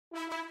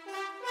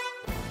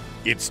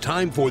It's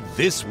time for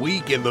This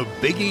Week in the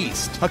Big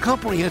East, a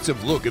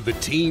comprehensive look at the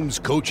teams,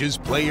 coaches,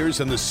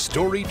 players, and the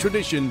storied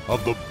tradition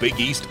of the Big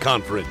East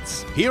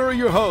Conference. Here are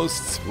your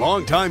hosts,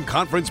 longtime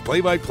conference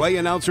play-by-play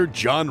announcer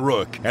John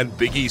Rook and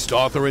Big East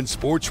author and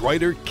sports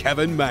writer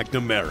Kevin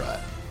McNamara.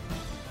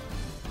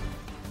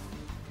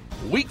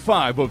 Week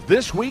 5 of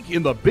This Week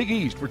in the Big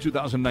East for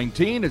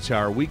 2019. It's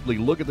our weekly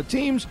look at the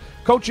teams,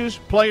 coaches,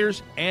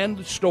 players,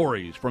 and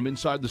stories from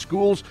inside the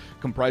schools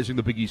comprising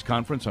the Big East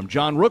Conference. I'm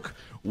John Rook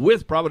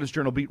with Providence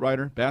Journal beat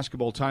writer,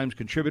 Basketball Times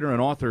contributor,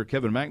 and author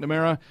Kevin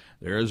McNamara.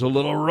 There's a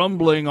little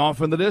rumbling off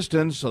in the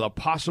distance, the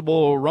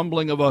possible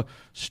rumbling of a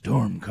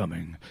storm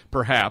coming.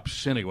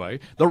 Perhaps, anyway.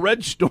 The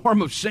Red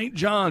Storm of St.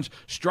 John's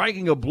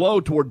striking a blow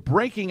toward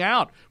breaking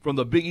out from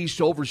the Big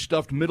East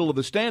overstuffed middle of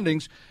the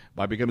standings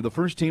by becoming the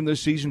first team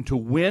this season to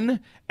win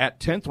at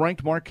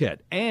 10th-ranked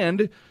Marquette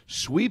and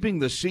sweeping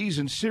the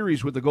season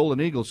series with the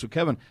Golden Eagles. So,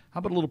 Kevin, how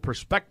about a little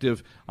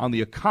perspective on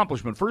the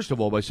accomplishment, first of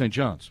all, by St.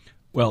 John's?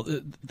 Well,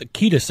 the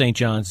key to St.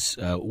 John's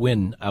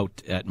win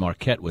out at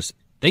Marquette was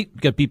they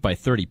got beat by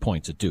 30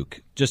 points at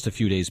Duke just a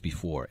few days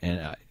before.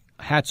 And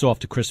hats off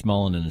to Chris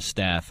Mullin and his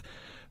staff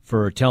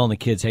for telling the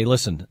kids, hey,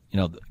 listen,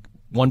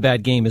 one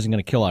bad game isn't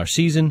going to kill our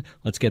season.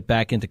 Let's get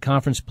back into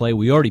conference play.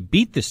 We already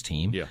beat this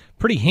team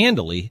pretty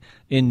handily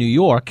in New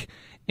York,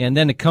 and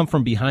then to come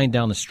from behind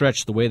down the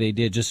stretch the way they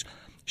did, just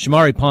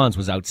Shamari Pons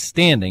was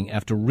outstanding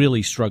after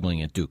really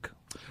struggling at Duke.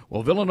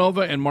 Well,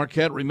 Villanova and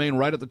Marquette remain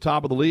right at the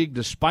top of the league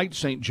despite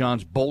St.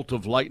 John's bolt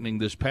of lightning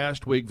this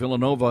past week.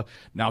 Villanova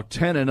now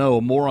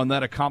 10-0. More on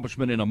that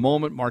accomplishment in a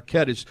moment.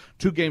 Marquette is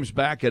 2 games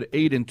back at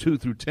 8-2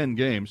 through 10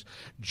 games.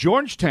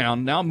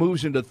 Georgetown now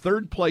moves into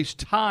third-place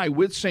tie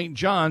with St.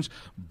 John's,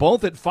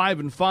 both at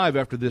 5-5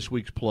 after this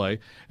week's play.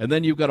 And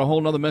then you've got a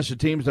whole other mess of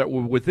teams that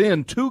were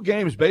within 2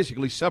 games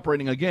basically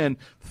separating again,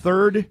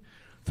 third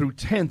through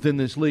 10th in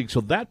this league. So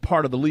that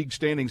part of the league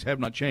standings have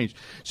not changed.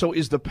 So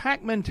is the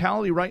pack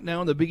mentality right now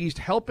in the Big East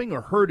helping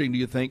or hurting, do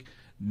you think,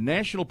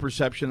 national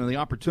perception and the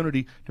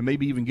opportunity to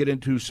maybe even get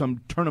into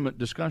some tournament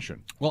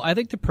discussion? Well, I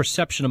think the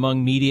perception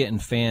among media and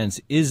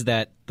fans is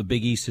that the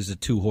Big East is a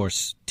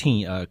 2-horse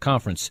team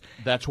conference.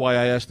 That's why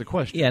I asked the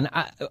question.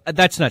 Yeah, and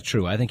that's not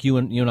true. I think you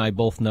and I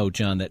both know,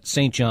 John, that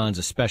St. John's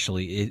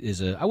especially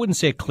is I wouldn't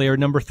say a clear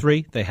number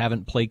 3. They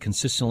haven't played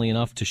consistently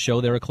enough to show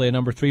they're a clear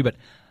number 3, but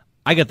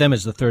I got them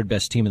as the 3rd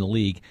best team in the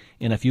league.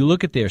 And if you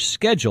look at their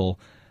schedule,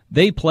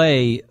 they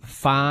play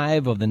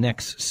 5 of the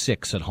next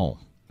 6 at home.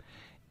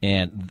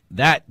 And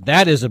that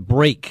is a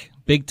break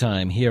big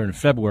time here in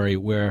February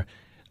where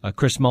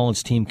Chris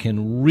Mullin's team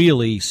can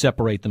really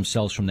separate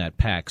themselves from that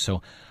pack.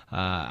 So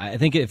I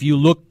think if you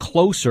look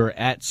closer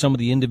at some of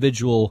the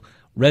individual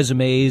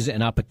resumes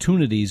and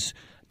opportunities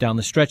down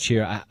the stretch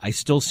here, I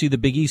still see the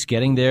Big East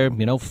getting there,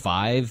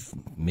 5,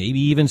 maybe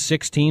even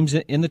 6 teams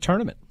in the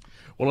tournament.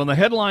 Well, in the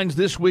headlines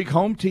this week,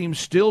 home teams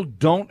still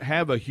don't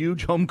have a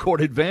huge home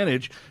court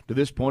advantage to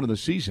this point of the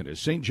season, as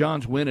St.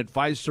 John's win at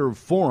Fiserv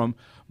Forum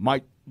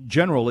might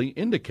generally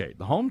indicate.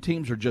 The home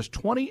teams are just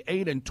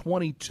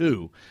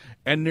 28-22,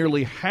 and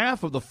nearly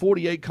half of the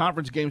 48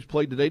 conference games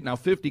played to date, now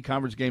 50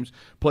 conference games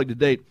played to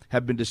date,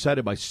 have been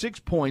decided by 6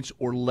 points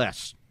or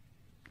less.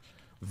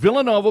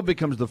 Villanova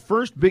becomes the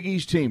first Big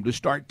East team to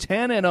start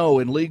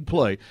 10-0 in league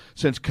play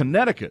since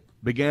Connecticut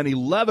began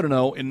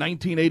 11-0 in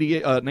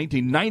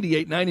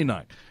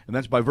 1998-99, and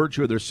that's by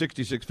virtue of their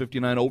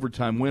 66-59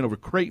 overtime win over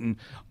Creighton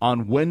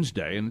on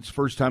Wednesday. And it's the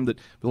first time that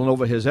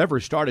Villanova has ever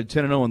started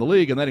 10-0 in the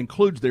league, and that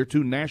includes their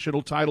 2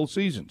 national title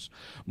seasons.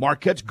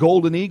 Marquette's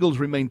Golden Eagles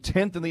remain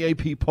 10th in the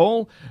AP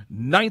poll,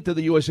 9th in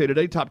the USA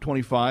Today Top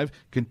 25,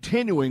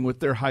 continuing with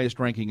their highest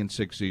ranking in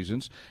 6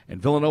 seasons,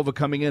 and Villanova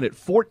coming in at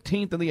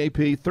 14th in the AP,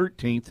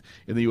 13th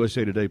in the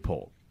USA Today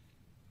poll.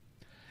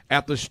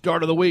 At the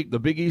start of the week,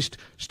 the Big East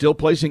still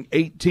placing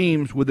 8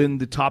 teams within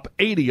the top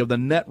 80 of the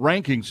net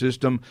ranking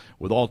system,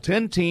 with all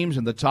 10 teams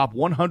in the top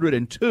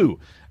 102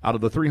 out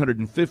of the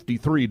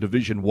 353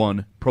 Division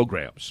I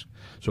programs.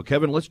 So,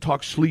 Kevin, let's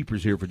talk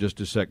sleepers here for just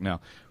a sec now.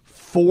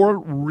 4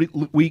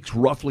 weeks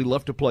roughly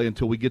left to play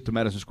until we get to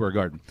Madison Square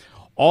Garden.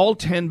 All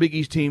 10 Big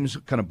East teams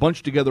kind of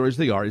bunched together as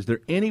they are. Is there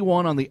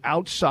anyone on the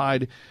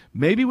outside,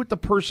 maybe with the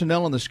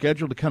personnel and the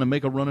schedule, to kind of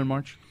make a run in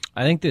March?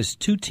 I think there's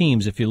 2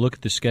 teams, if you look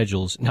at the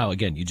schedules. Now,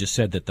 again, you just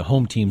said that the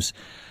home teams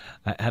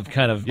have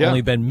kind of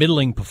only been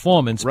middling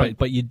performance, right.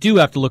 but you do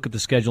have to look at the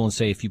schedule and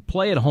say if you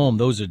play at home,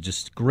 those are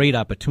just great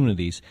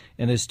opportunities.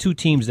 And there's 2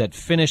 teams that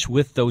finish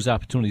with those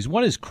opportunities.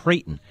 One is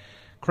Creighton.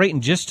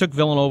 Creighton just took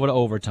Villanova to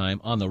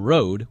overtime on the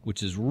road,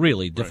 which is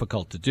really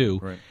difficult to do.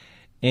 Right.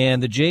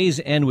 And the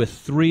Jays end with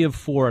 3 of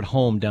 4 at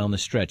home down the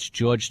stretch,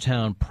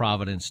 Georgetown,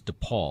 Providence,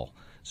 DePaul.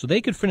 So they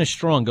could finish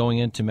strong going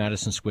into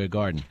Madison Square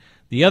Garden.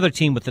 The other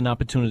team with an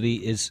opportunity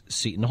is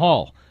Seton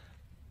Hall.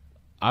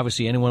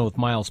 Obviously, anyone with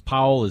Miles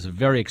Powell is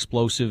very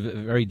explosive,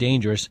 very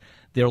dangerous.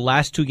 Their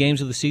last 2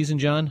 games of the season,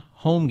 John,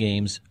 home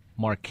games,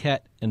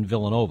 Marquette and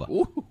Villanova.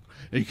 Ooh.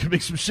 You can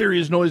make some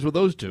serious noise with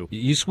those two.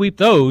 You sweep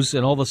those,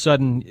 and all of a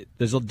sudden,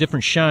 there's a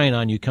different shine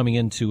on you coming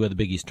into the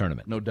Big East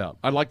tournament. No doubt.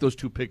 I like those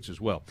two picks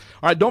as well.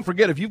 All right, don't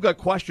forget, if you've got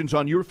questions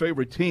on your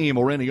favorite team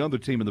or any other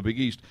team in the Big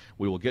East,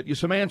 we will get you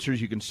some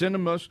answers. You can send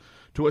them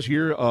to us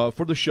here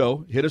for the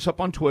show. Hit us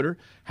up on Twitter.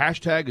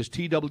 Hashtag is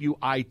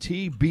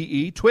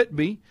TWITBE. Twit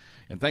me.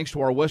 And thanks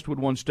to our Westwood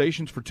One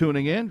stations for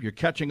tuning in. If you're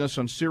catching us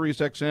on Sirius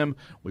XM,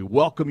 we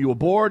welcome you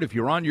aboard. If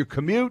you're on your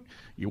commute,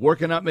 you're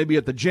working out maybe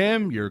at the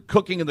gym, you're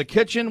cooking in the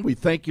kitchen, we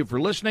thank you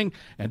for listening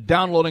and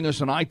downloading us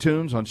on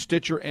iTunes, on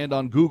Stitcher, and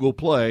on Google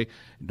Play.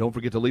 And don't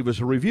forget to leave us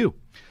a review.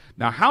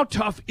 Now, how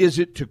tough is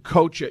it to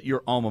coach at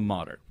your alma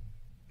mater?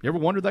 You ever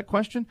wondered that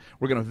question?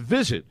 We're going to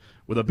visit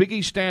with a Big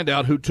East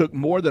standout who took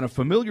more than a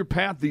familiar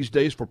path these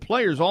days for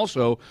players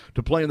also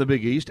to play in the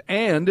Big East,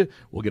 and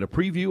we'll get a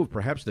preview of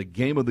perhaps the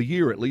game of the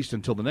year, at least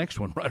until the next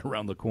one right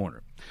around the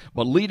corner.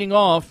 But leading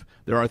off,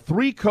 there are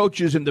 3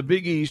 coaches in the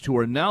Big East who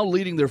are now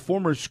leading their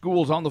former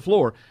schools on the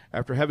floor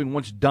after having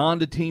once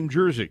donned a team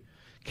jersey.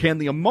 Can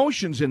the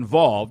emotions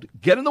involved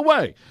get in the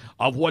way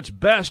of what's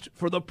best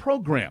for the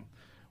program?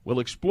 We'll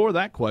explore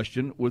that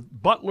question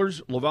with Butler's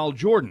LaVall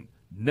Jordan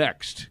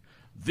next.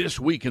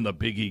 This week in the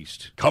Big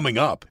East. Coming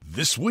up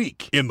this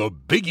week in the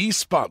Big East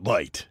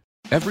Spotlight.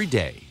 Every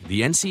day,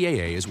 the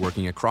NCAA is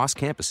working across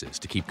campuses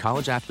to keep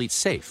college athletes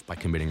safe by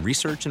committing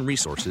research and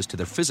resources to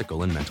their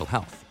physical and mental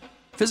health.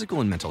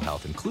 Physical and mental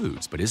health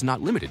includes, but is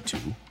not limited to,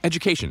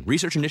 education,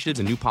 research initiatives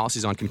and new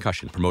policies on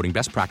concussion, promoting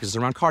best practices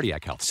around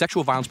cardiac health,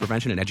 sexual violence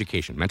prevention and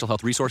education, mental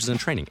health resources and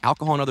training,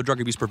 alcohol and other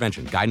drug abuse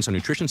prevention, guidance on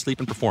nutrition, sleep,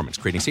 and performance,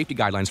 creating safety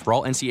guidelines for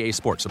all NCAA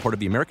sports, support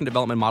of the American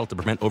Development Model to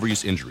prevent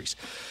overuse injuries.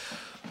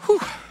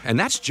 Whew. And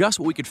that's just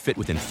what we could fit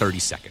within 30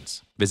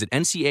 seconds. Visit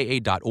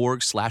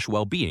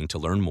ncaa.org/wellbeing to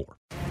learn more.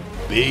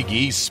 Big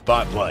East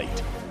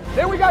Spotlight.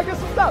 Then we got to get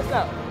some stops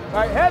now. All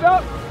right, head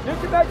up,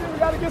 get connected. We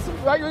got to get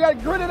some, right, we got to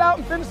grit it out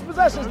and finish the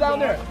possessions down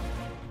there.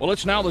 Well,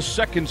 it's now the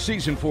second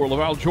season for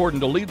LaVall Jordan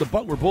to lead the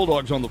Butler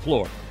Bulldogs on the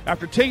floor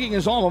after taking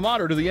his alma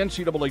mater to the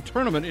NCAA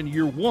tournament in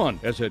year 1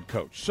 as head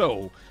coach.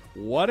 So,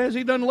 what has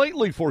he done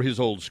lately for his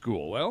old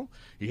school? Well,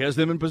 he has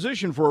them in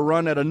position for a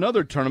run at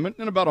another tournament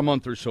in about a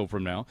month or so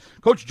from now.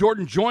 Coach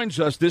Jordan joins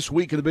us this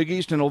week in the Big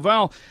East. And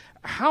LaVall,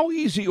 how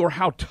easy or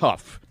how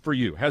tough for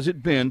you has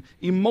it been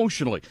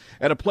emotionally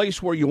at a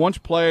place where you once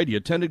played, you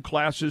attended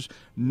classes,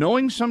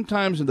 knowing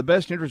sometimes in the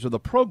best interest of the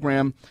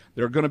program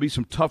there are going to be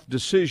some tough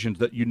decisions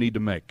that you need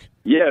to make?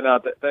 Yeah, no,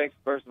 thanks,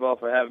 first of all,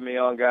 for having me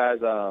on,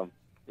 guys.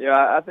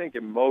 I think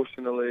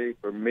emotionally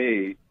for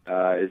me,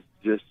 it's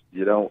just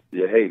you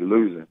hate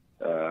losing,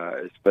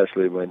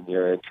 especially when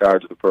you're in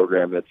charge of the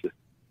program that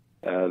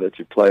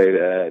you played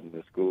at and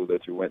the school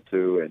that you went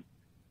to, and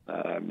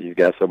you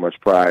got so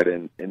much pride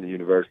in the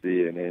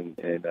university and in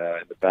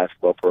the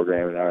basketball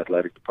program and our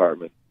athletic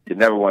department. You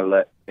never want to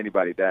let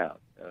anybody down.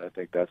 I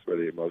think that's where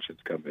the emotions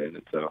come in,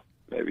 and so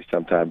maybe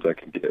sometimes I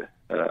can get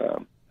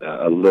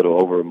a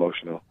little over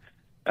emotional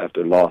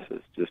after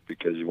losses, just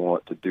because you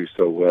want to do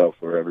so well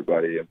for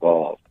everybody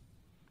involved.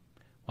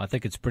 Well, I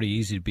think it's pretty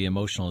easy to be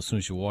emotional as soon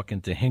as you walk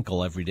into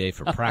Hinkle every day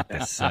for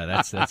practice.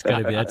 That's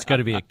got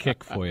to be a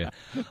kick for you.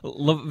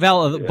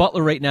 LaVall,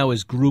 Butler right now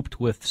is grouped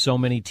with so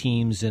many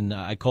teams, and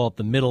I call it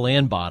the middle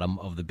and bottom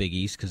of the Big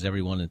East because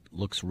everyone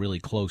looks really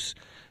close,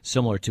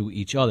 similar to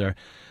each other.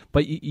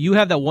 But you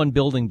have that one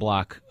building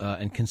block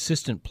and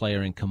consistent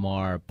player in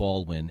Kamar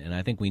Baldwin, and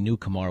I think we knew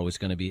Kamar was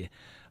going to be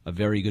a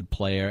very good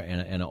player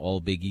and an all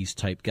Big East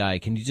type guy.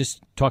 Can you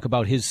just talk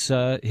about his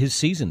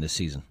season this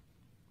season?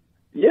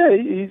 Yeah,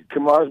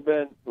 Kamar's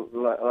been,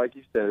 like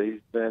you said, he's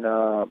been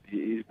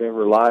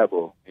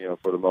reliable,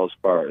 for the most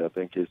part. I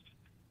think it's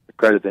a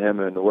credit to him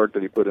and the work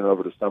that he put in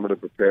over the summer to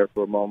prepare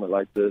for a moment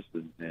like this.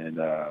 And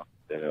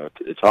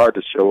it's hard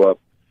to show up,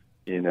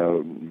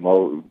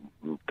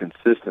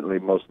 consistently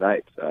most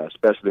nights,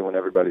 especially when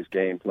everybody's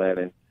game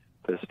planning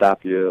to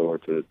stop you or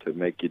to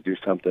make you do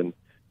something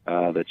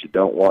that you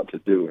don't want to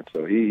do. And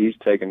so he's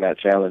taken that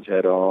challenge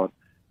head on.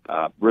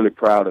 Really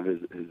proud of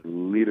his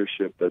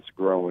leadership that's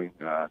growing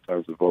in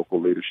terms of vocal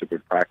leadership in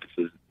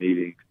practices,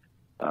 meetings,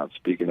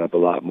 speaking up a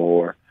lot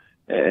more.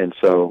 And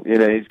so,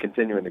 he's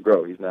continuing to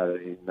grow. He's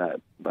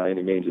not by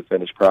any means a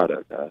finished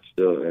product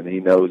still, and he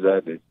knows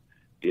that. And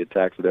he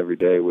attacks it every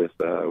day with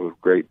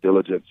great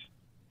diligence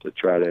to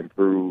try to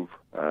improve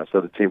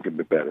so the team can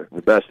be better.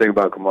 The best thing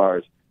about Kamar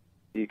is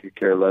he could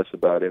care less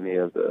about any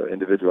of the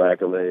individual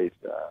accolades.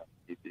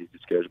 He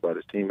just cares about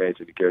his teammates,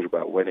 and he cares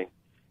about winning.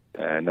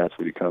 And that's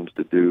what he comes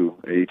to do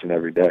each and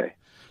every day.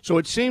 So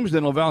it seems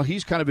then, LaVall,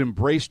 he's kind of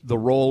embraced the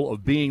role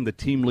of being the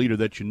team leader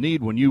that you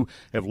need when you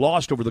have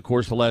lost over the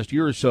course of the last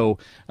year or so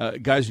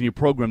guys in your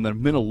program that have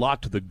meant a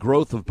lot to the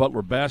growth of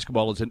Butler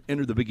basketball as it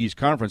entered the Big East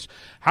Conference.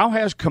 How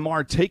has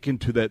Kamar taken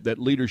to that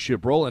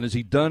leadership role, and has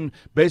he done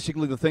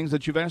basically the things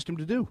that you've asked him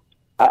to do?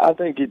 I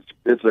think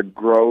it's a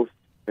growth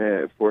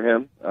for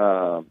him,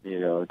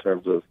 in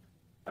terms of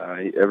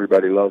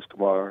everybody loves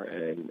Kamar,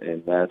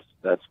 and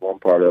that's one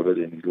part of it,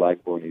 and he's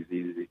likable and he's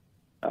easy.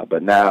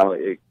 But now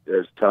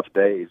there's tough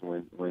days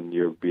when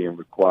you're being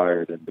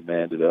required and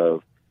demanded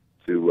of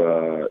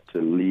to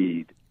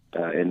lead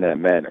in that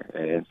manner.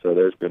 And so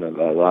there's been a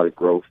lot of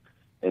growth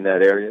in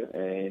that area.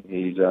 And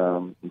he's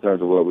in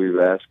terms of what we've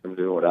asked him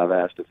to do, what I've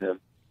asked of him,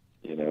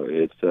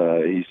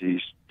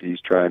 it's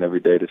he's trying every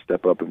day to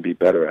step up and be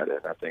better at it.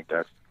 And I think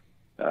that's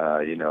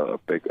a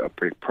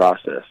big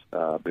process,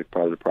 a big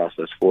part of the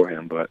process for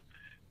him. But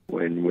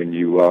when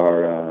you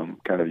are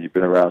you've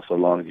been around so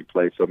long and you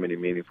played so many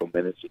meaningful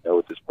minutes, you know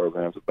what this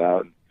program's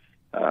about,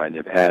 and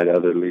you've had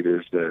other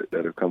leaders that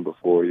have come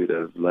before you that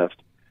have left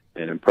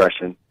an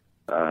impression,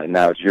 and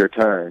now it's your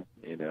turn.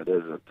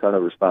 There's a ton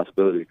of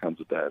responsibility that comes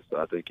with that. So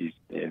I think he's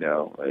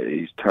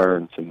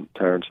turned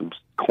some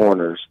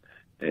corners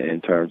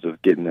in terms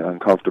of getting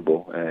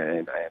uncomfortable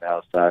and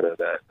outside of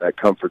that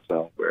comfort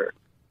zone where,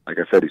 like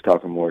I said, he's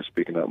talking more,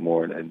 speaking up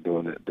more, and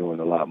doing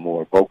a lot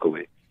more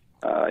vocally.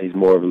 He's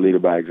more of a leader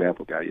by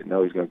example guy. He's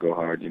going to go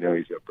hard. He's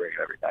going to bring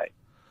it every night.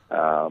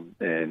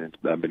 And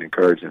I've been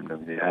encouraging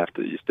him. You have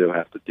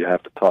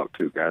to talk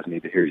to guys.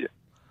 Need to hear you,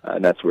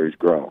 and that's where he's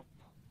grown.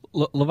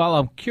 Laval,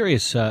 I'm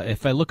curious.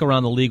 If I look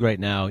around the league right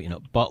now,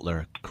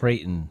 Butler,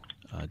 Creighton,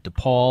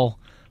 DePaul,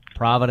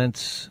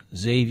 Providence,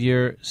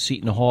 Xavier,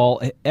 Seton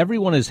Hall,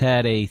 everyone has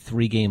had a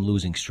 3-game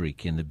losing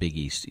streak in the Big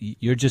East.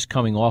 You're just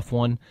coming off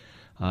one.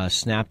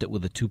 Snapped it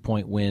with a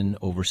 2-point win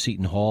over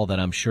Seton Hall that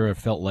I'm sure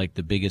felt like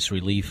the biggest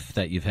relief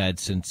that you've had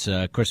since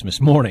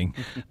Christmas morning.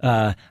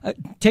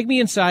 Take me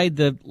inside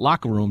the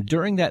locker room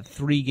during that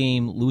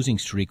 3-game losing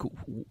streak.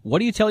 What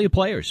do you tell your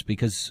players?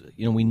 Because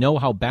we know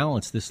how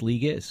balanced this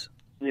league is.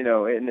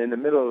 In the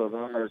middle of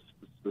ours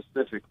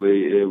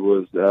specifically, it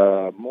was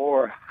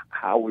more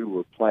how we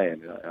were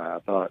playing. I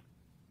thought,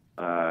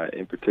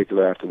 in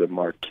particular after the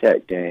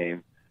Marquette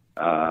game,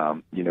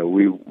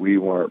 we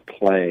weren't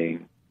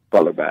playing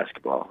Butler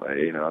basketball.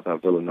 I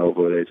thought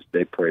Villanova,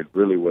 they played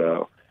really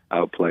well,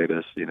 outplayed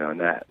us,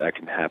 and that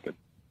can happen.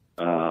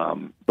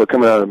 But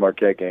coming out of the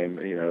Marquette game,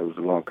 it was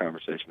a long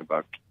conversation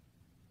about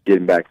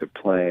getting back to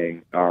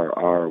playing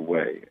our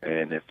way.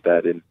 And if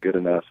that isn't good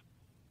enough,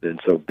 then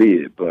so be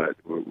it. But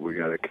we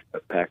got to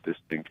pack this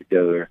thing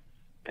together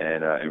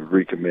and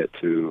recommit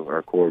to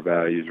our core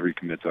values,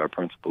 recommit to our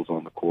principles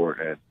on the court.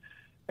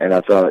 And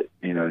I thought,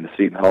 in the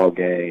Seton Hall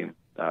game,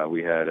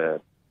 we had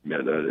an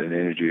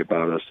energy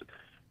about us,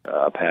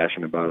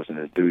 passion about us, and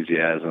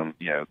enthusiasm,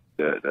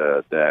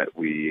 that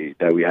we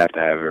have to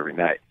have every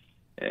night.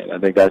 And I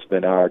think that's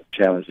been our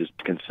challenge, is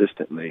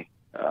consistently,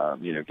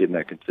 getting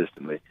that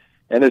consistently.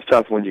 And it's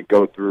tough when you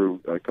go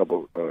through a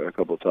couple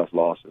of tough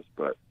losses.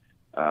 But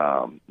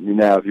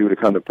now, if you would have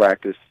come to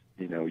practice,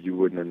 you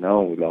wouldn't have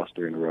known we lost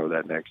 3 in a row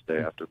that next day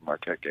after the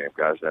Marquette game.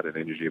 Guys had an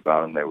energy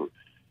about them. They were,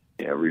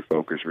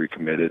 refocused,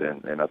 recommitted,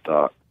 and I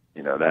thought,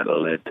 that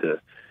led to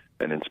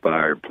an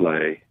inspired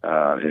play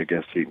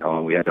against Seton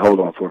Hall. We had to hold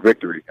on for a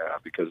victory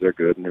because they're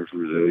good and they're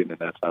resilient, and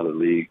that's how the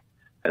league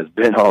has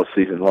been all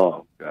season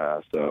long.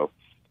 So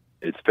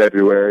it's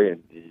February,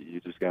 and you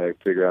just got to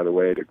figure out a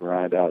way to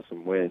grind out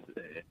some wins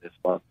in this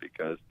month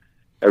because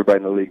everybody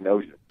in the league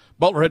knows you.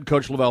 Butler head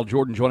coach Laval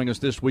Jordan joining us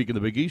this week in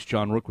the Big East.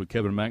 John Rook with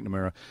Kevin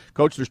McNamara.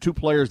 Coach, there's 2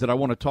 players that I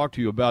want to talk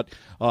to you about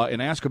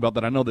and ask about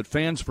that I know that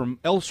fans from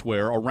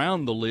elsewhere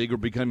around the league are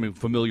becoming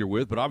familiar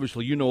with, but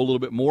obviously you know a little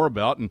bit more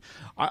about. And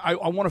I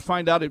want to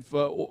find out if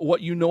what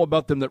you know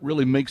about them that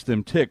really makes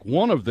them tick.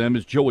 One of them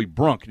is Joey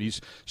Brunk.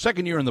 He's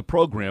second year in the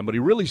program, but he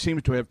really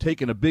seems to have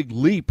taken a big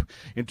leap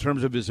in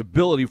terms of his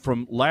ability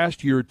from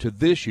last year to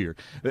this year.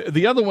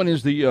 The other one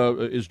is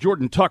is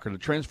Jordan Tucker, the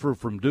transfer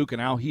from Duke,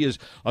 and how he has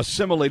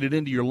assimilated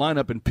into your lineup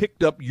and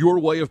picked up your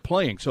way of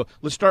playing. So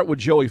let's start with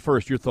Joey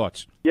first. Your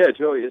thoughts? Yeah,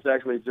 Joey, it's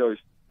actually Joey's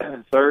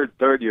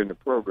third year in the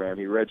program.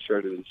 He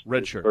redshirted his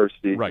first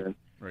season.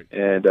 Right.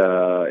 And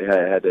he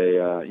had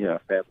a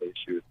family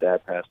issue. His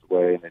dad passed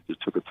away, and it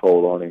just took a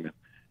toll on him.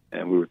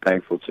 And we were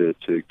thankful to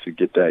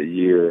get that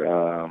year,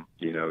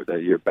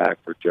 that year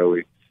back for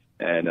Joey.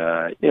 And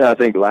I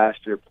think last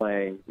year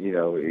playing,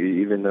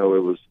 even though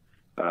it was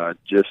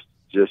just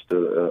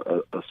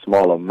a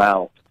small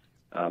amount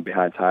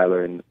behind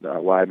Tyler and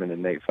Weidman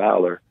and Nate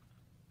Fowler,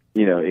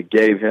 it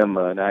gave him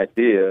an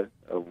idea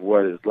of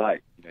what it's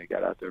like. He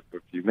got out there for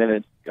a few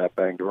minutes, got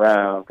banged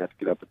around, got to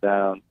get up and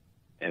down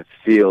and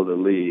feel the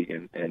league,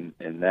 and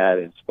that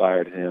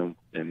inspired him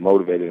and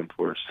motivated him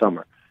for his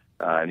summer.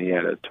 And he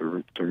had a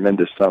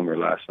tremendous summer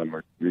last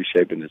summer,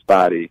 reshaping his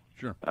body,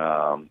 sure.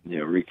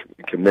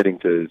 Committing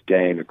to his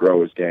game, to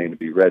grow his game, to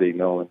be ready,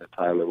 knowing that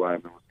Tyler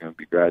Weidman was going to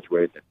be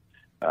graduating,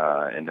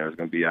 and there was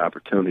going to be an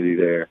opportunity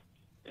there.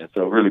 And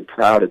so really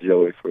proud of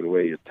Joey for the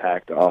way he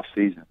attacked the off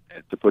season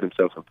and to put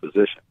himself in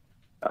position.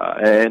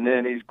 And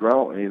then he's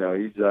grown.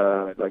 He's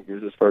like it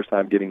was his first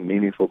time getting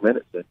meaningful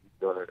minutes, and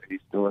he's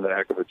doing a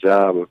heck of a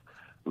job of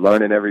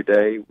learning every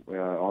day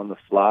on the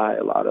fly,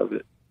 a lot of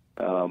it,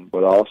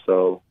 but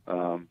also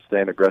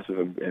staying aggressive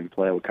and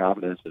playing with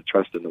confidence and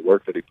trusting the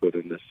work that he put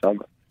in this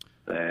summer.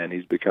 And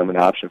he's become an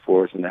option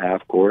for us in the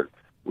half court,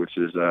 which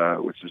has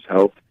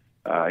helped.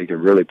 He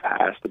can really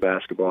pass the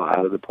basketball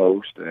out of the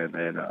post, and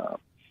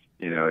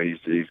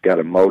he's got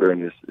a motor,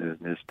 and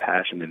his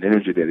passion and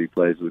energy that he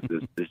plays with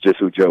is just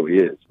who Joey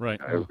is.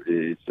 Right.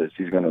 He's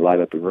going to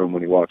light up the room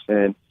when he walks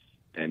in.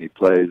 and he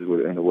plays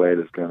in a way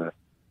that's going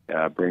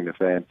to bring the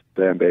fan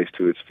base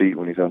to its feet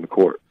when he's on the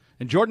court.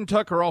 And Jordan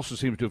Tucker also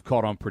seems to have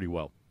caught on pretty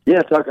well.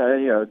 Yeah,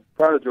 Tucker,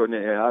 part of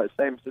Jordan,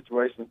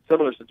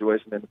 similar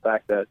situation in the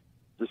fact that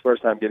it's his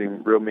first time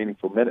getting real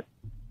meaningful minutes.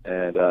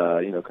 And,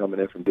 coming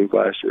in from Duke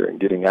last year and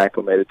getting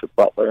acclimated to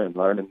Butler and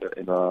learning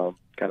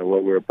kind of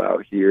what we're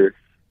about here.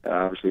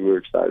 Obviously, we were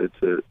excited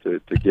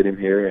to get him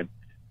here and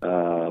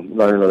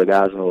learning other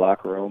guys in the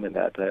locker room, and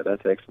that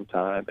takes some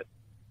time. And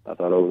I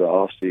thought over the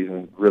off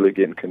season, really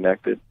getting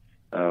connected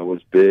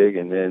was big.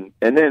 And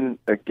then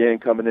again,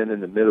 coming in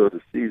the middle of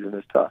the season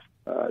is tough.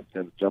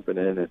 Jumping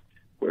in and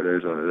where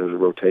there's a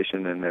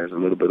rotation and there's a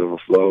little bit of a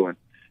flow,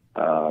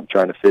 and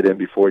trying to fit in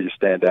before you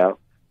stand out.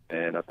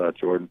 And I thought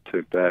Jordan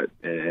took that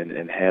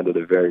and handled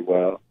it very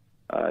well.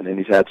 And then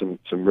he's had some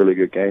really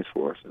good games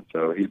for us. And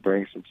so he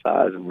brings some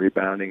size and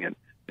rebounding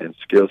and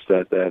skill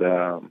set that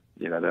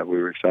that we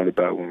were excited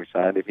about when we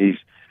signed him.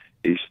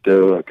 He's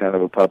still kind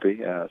of a puppy,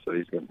 so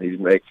he's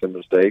makes some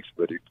mistakes,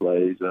 but he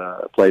plays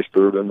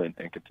through them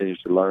and continues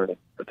to learn and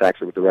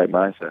attacks it with the right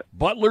mindset.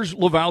 Butler's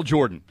LaVall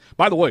Jordan.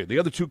 By the way, the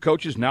other two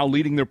coaches now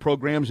leading their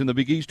programs in the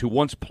Big East who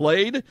once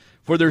played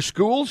for their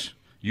schools,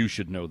 you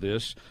should know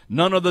this,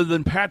 none other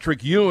than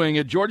Patrick Ewing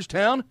at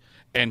Georgetown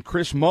and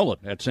Chris Mullen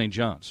at St.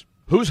 John's.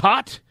 Who's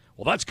hot?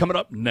 Well, that's coming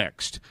up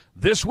next.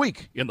 This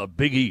week in the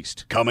Big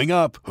East. Coming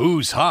up,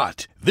 who's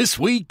hot? This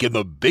week in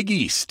the Big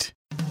East.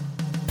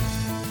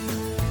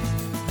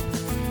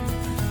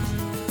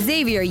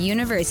 Xavier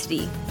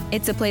University.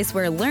 It's a place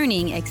where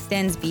learning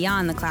extends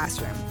beyond the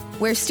classroom,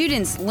 where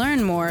students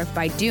learn more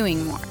by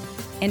doing more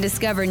and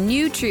discover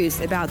new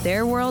truths about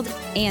their world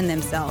and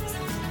themselves,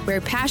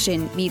 where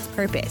passion meets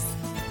purpose,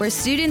 where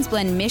students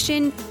blend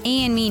mission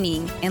and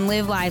meaning and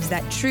live lives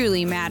that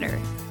truly matter.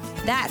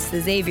 That's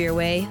the Xavier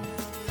way.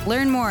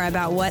 Learn more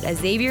about what a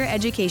Xavier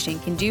education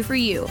can do for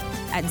you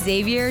at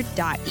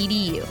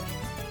xavier.edu.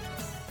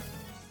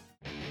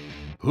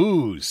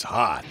 Who's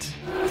hot?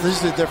 This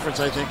is the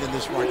difference, I think, in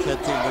this Marquette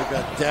team. They've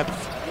got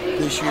depth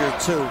this year,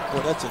 too.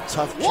 Boy, that's a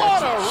tough catch.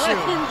 What a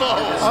rainbow!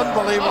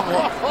 Unbelievable.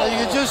 Now,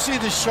 you can just see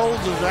the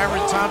shoulders of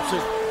Aaron Thompson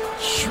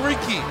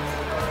shrinking,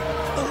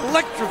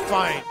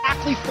 electrifying.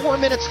 Exactly 4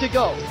 minutes to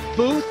go.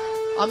 Booth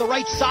on the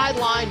right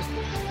sideline.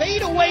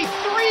 Fade away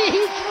three.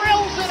 He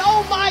drills it.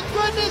 Oh, my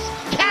goodness.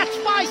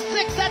 Catch by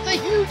 6. That's a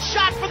huge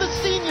shot for the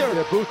senior.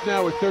 Yeah, Booth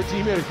now with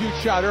 13 made a huge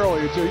shot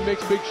earlier, too. He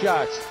makes big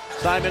shots.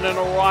 Simon in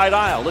a wide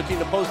aisle, looking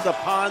to post the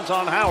Pons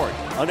on Howard.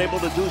 Unable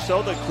to do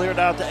so, they cleared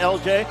out to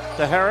LJ,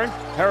 to Heron.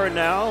 Heron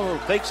now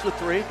fakes the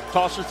three,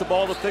 tosses the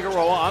ball to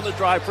Figueroa on the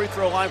drive, free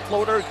throw line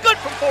floater, good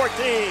from 14.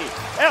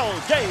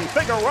 LJ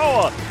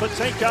Figueroa puts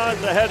St.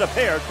 John's ahead a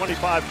pair,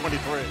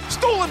 25-23.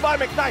 Stolen by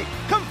McKnight,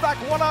 comes back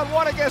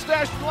one-on-one against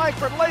Ashton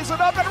Langford, lays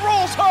it up and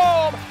rolls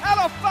home, and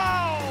a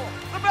foul.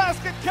 The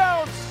basket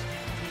counts.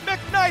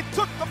 McKnight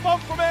took the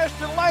bump from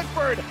Ashton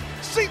Langford.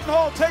 Seton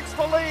Hall takes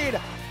the lead.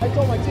 I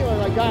told my team, I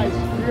was like, guys,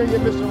 you're going to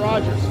get Mr.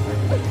 Rogers.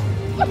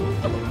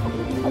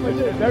 I'm like,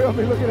 they're going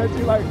to be looking at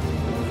you like,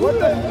 what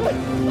the heck?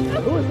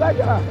 Who is that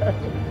guy?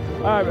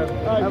 All right,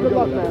 man. All right, good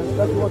luck, man.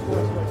 That's what's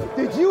going.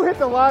 Did you hit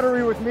the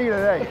lottery with me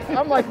today?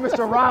 I'm like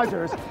Mr.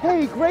 Rogers.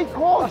 Hey, great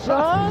call,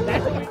 John.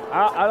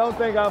 I don't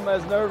think I'm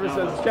as nervous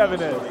as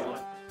Kevin is.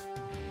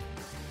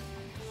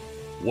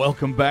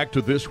 Welcome back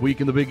to This Week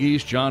in the Big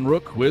East. John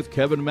Rook with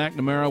Kevin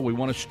McNamara. We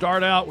want to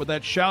start out with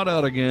that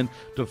shout-out again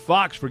to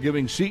Fox for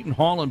giving Seton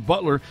Hall and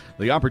Butler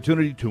the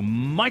opportunity to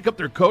mic up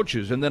their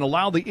coaches and then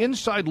allow the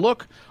inside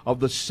look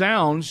of the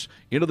sounds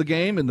into the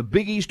game in the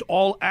Big East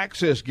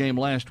All-Access game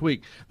last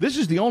week. This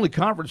is the only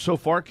conference so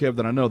far, Kev,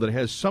 that I know that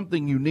has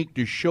something unique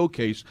to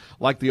showcase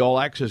like the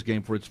All-Access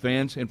game for its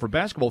fans and for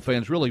basketball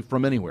fans really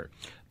from anywhere.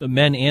 The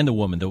men and the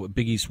women, the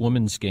Big East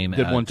women's game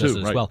did one does too,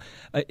 as right. well.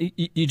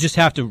 You just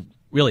have to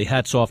really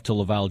hats off to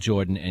LaVall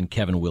Jordan and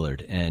Kevin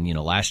Willard. And,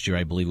 last year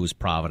I believe it was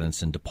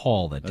Providence and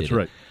DePaul that did That's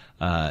right.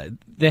 it.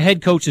 The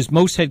head coaches,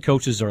 most head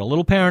coaches are a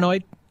little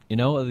paranoid.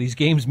 These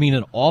games mean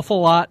an awful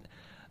lot.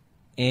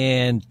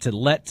 And to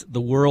let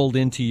the world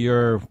into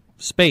your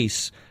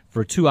space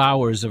for 2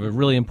 hours of a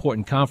really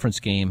important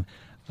conference game,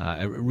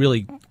 I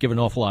really give an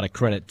awful lot of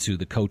credit to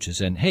the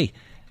coaches. And, hey,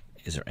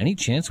 is there any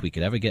chance we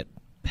could ever get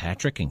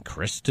Patrick and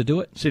Chris to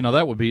do it? See, now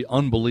that would be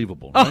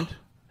unbelievable, right?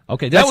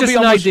 Okay, that's just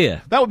an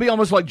idea. That would be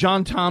almost like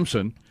John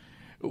Thompson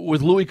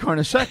with Louis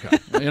Carnesecca,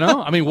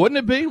 I mean, wouldn't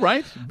it be,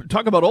 right?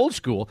 Talk about old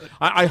school.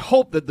 I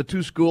hope that the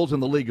two schools in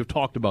the league have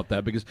talked about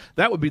that because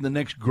that would be the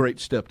next great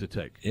step to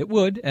take. It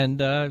would, and,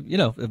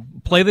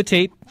 play the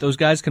tape. Those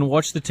guys can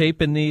watch the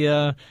tape in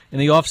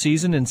the off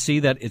season and see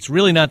that it's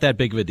really not that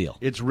big of a deal.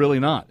 It's really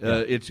not.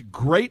 Yeah. It's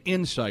great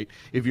insight.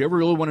 If you ever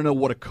really want to know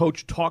what a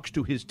coach talks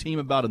to his team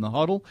about in the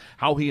huddle,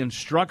 how he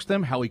instructs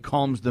them, how he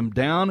calms them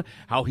down,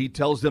 how he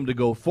tells them to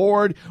go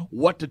forward,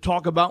 what to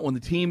talk about when the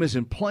team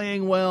isn't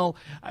playing well.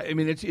 I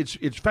mean,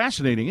 it's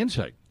fascinating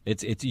insight.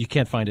 It's you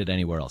can't find it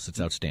anywhere else. It's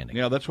outstanding.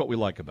 Yeah, that's what we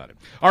like about it.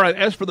 All right,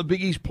 as for the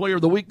Big East Player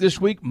of the Week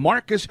this week,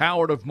 Marcus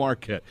Howard of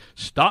Marquette.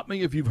 Stop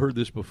me if you've heard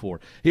this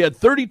before. He had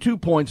 32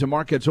 points in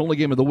Marquette's only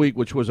game of the week,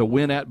 which was a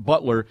win at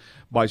Butler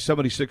by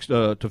 76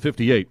 to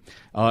 58.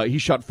 He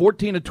shot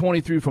 14 of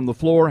 23 from the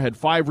floor, had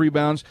 5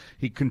 rebounds.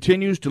 He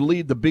continues to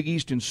lead the Big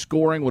East in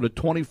scoring with a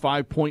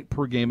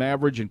 25-point-per-game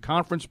average in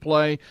conference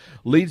play,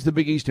 leads the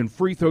Big East in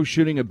free throw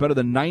shooting at better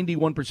than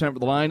 91% from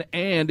the line,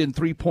 and in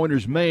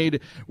three-pointers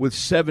made with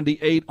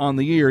 78 on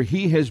the year.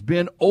 He has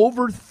been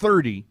over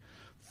 30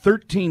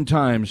 13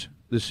 times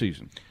this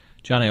season.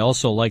 John, I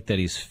also like that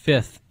he's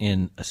 5th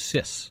in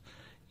assists.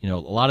 A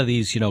lot of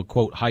these,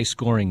 quote,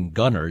 high-scoring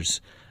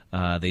gunners,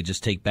 they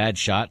just take bad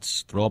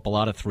shots, throw up a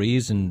lot of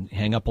threes, and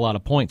hang up a lot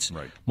of points.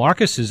 Right.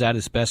 Marcus is at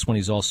his best when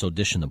he's also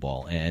dishing the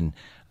ball, and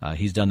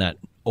he's done that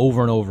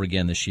over and over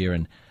again this year.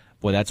 And,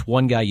 boy, that's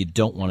one guy you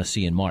don't want to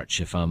see in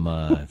March if I'm,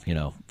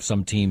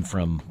 some team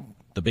from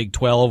the Big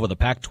 12 or the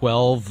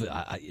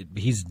Pac-12.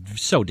 He's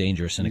so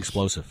dangerous and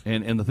explosive.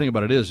 And the thing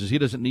about it is he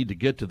doesn't need to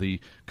get to the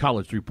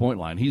college three-point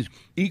line. He's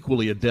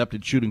equally adept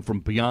at shooting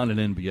from beyond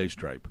an NBA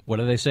stripe. What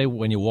do they say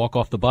when you walk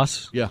off the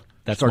bus? Yeah.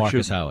 That's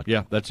Marcus Howard.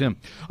 Yeah, that's him.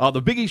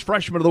 The Big East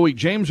Freshman of the Week,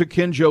 James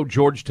Akinjo,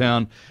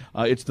 Georgetown.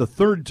 It's the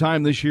 3rd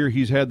time this year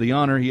he's had the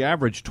honor. He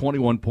averaged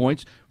 21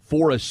 points,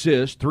 4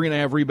 assists,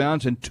 3.5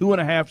 rebounds, and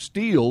 2.5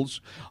 steals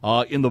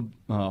in the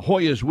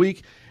Hoyas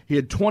week. He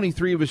had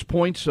 23 of his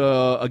points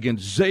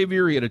against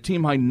Xavier. He had a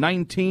team-high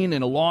 19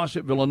 in a loss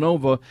at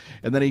Villanova,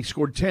 and then he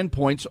scored 10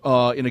 points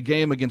in a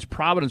game against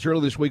Providence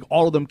earlier this week.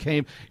 All of them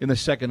came in the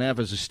second half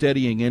as a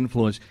steadying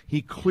influence.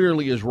 He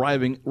clearly is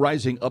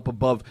rising up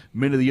above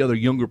many of the other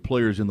younger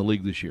players in the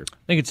league this year. I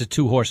think it's a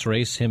 2-horse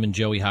race, him and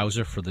Joey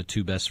Hauser for the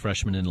 2 best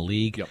freshmen in the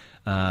league. Yep.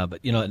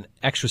 But, an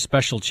extra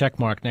special check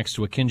mark next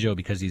to Akinjo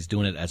because he's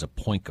doing it as a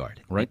point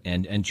guard. Right.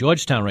 And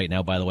Georgetown right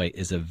now, by the way,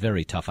 is a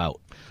very tough out.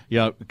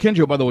 Yeah,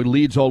 Akinjo, by the way,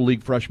 leads all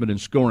league freshmen in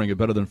scoring at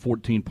better than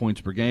 14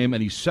 points per game,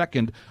 and he's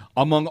second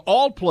among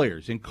all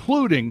players,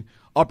 including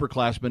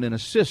upperclassmen in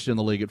assists in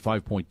the league at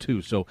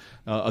 5.2. So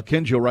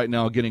Akinjo right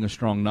now getting a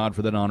strong nod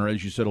for that honor,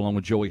 as you said, along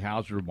with Joey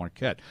Hauser of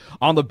Marquette.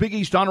 On the Big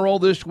East honor roll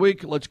this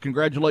week, let's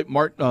congratulate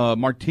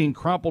Martine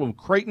Krompel of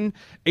Creighton,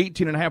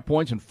 18.5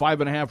 points and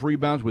 5.5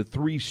 rebounds with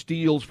 3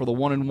 steals for the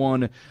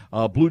 1-1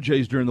 Blue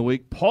Jays during the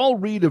week. Paul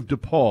Reed of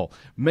DePaul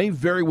may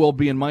very well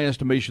be, in my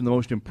estimation, the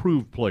most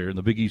improved player in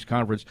the Big East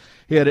Conference.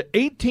 He had an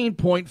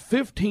 18-point,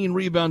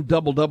 15-rebound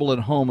double-double at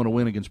home in a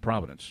win against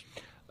Providence.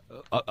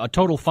 A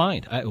total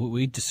find.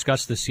 We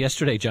discussed this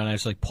yesterday, John. I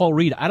was like, Paul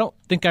Reed, I don't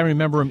think I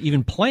remember him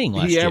even playing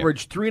last year. He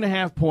averaged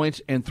 3.5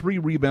 points and 3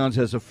 rebounds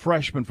as a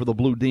freshman for the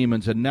Blue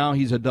Demons, and now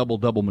he's a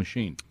double-double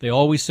machine. They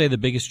always say the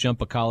biggest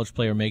jump a college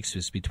player makes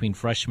is between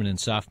freshman and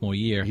sophomore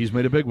year. He's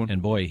made a big one.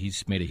 And, boy,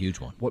 he's made a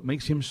huge one. What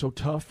makes him so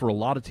tough for a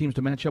lot of teams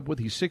to match up with,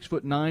 he's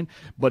 6'9",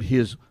 but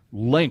his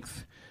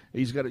length,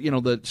 he's got, the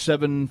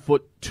 7'2"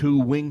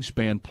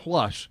 wingspan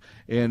plus,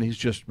 and he's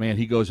just,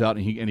 he goes out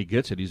and he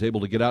gets it. He's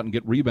able to get out and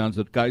get rebounds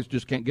that guys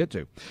just can't get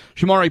to.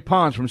 Shamari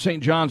Pons from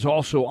St. John's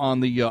also on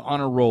the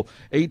honor roll,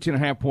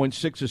 18.5 points,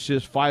 6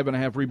 assists,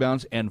 5.5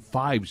 rebounds, and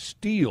 5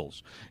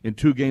 steals in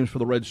 2 games for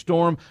the Red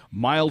Storm.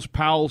 Miles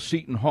Powell,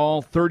 Seton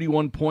Hall,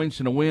 31 points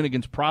in a win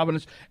against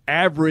Providence,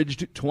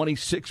 averaged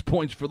 26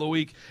 points for the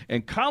week.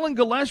 And Colin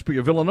Gillespie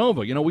of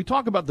Villanova, we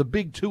talk about the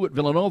big 2 at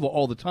Villanova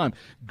all the time.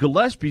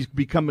 Gillespie's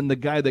becoming the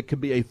guy that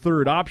could be a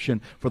third option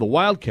for the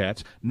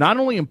Wildcats. Not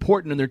only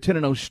important in their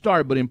 10-0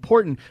 start, but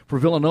important for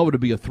Villanova to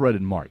be a threat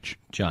in March.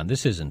 John,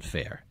 this isn't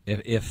fair.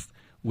 If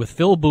with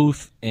Phil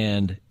Booth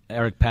and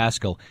Eric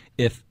Paschal,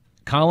 if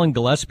Colin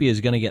Gillespie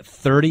is going to get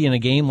 30 in a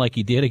game like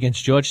he did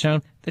against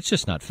Georgetown, that's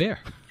just not fair.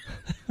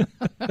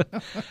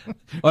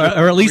 or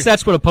at least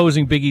that's what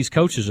opposing Big East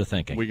coaches are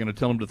thinking. We're going to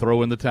tell them to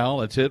throw in the towel.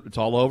 That's it. It's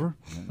all over.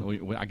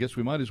 I guess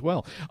we might as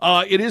well.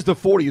 It is the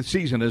 40th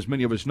season, as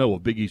many of us know,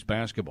 of Big East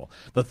basketball.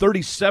 The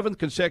 37th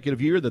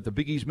consecutive year that the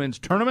Big East men's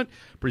tournament,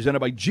 presented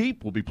by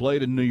Jeep, will be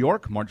played in New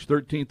York, March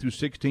 13th through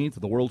 16th,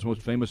 at the world's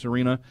most famous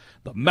arena,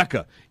 the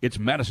Mecca. It's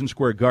Madison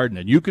Square Garden,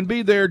 and you can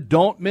be there.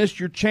 Don't miss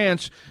your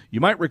chance. You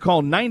might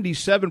recall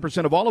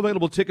 97% of all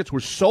available tickets were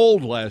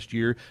sold last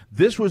year.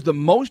 This was the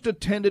most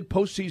attended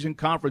postseason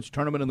conference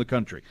tournament in the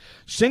country.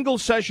 Single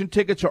session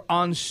tickets are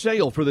on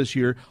sale for this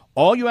year.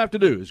 All you have to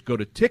do is go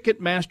to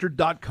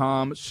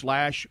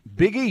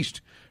Ticketmaster.com/Big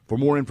East for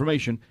more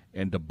information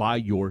and to buy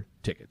your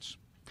tickets.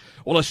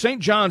 Well, as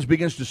St. John's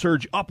begins to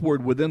surge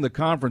upward within the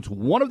conference,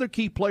 one of their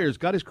key players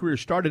got his career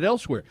started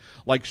elsewhere,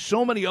 like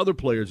so many other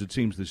players, it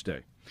seems, this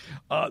day.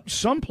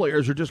 Some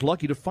players are just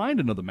lucky to find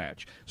another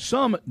match.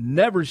 Some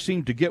never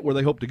seem to get where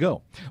they hope to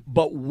go.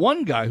 But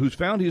one guy who's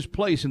found his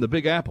place in the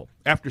Big Apple,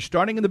 after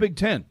starting in the Big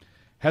Ten,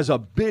 has a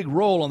big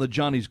role on the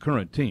Johnny's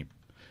current team.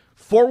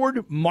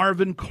 Forward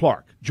Marvin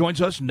Clark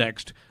joins us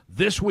next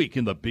this week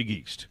in the Big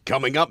East.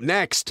 Coming up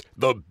next,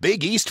 the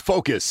Big East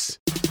Focus.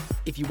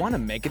 If you want to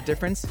make a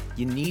difference,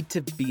 you need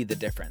to be the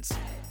difference.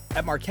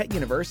 At Marquette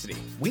University,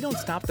 we don't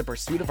stop the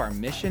pursuit of our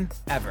mission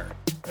ever.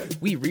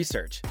 We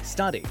research,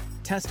 study,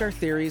 test our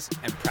theories,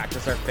 and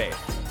practice our faith.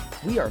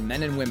 We are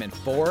men and women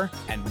for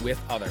and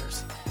with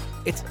others.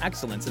 It's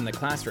excellence in the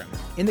classroom,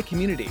 in the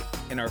community,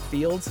 in our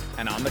fields,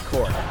 and on the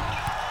court.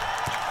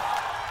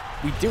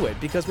 We do it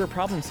because we're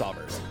problem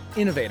solvers,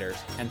 innovators,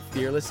 and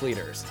fearless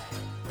leaders.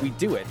 We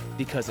do it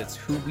because it's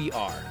who we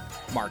are.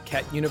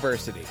 Marquette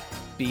University.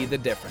 Be the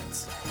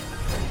difference.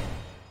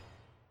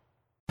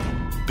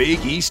 Big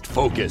East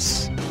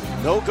Focus.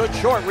 No good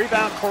short.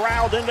 Rebound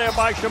corralled in there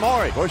by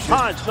Shamari.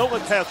 Hans, no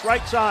look pass,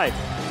 right side.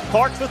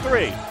 Clark for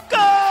three.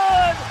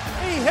 Good!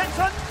 He hits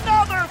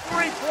another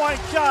three-point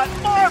shot.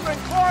 Marvin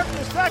Clark,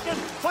 the second,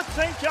 puts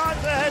St. John's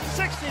ahead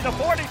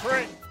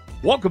 60-43.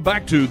 Welcome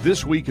back to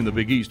This Week in the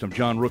Big East. I'm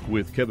John Rook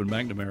with Kevin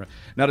McNamara.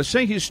 Now, to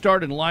say his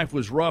start in life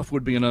was rough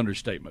would be an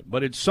understatement,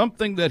 but it's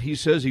something that he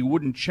says he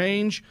wouldn't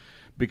change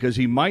because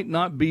he might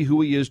not be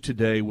who he is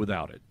today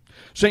without it.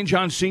 St.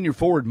 John's senior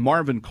forward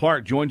Marvin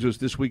Clark joins us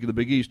this week in the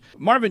Big East.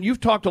 Marvin, you've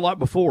talked a lot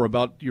before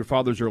about your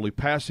father's early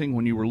passing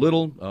when you were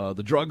little,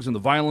 the drugs and the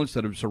violence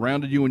that have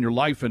surrounded you in your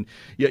life, and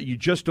yet you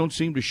just don't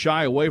seem to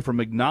shy away from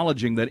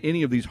acknowledging that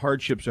any of these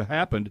hardships have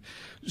happened.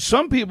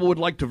 Some people would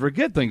like to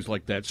forget things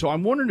like that, so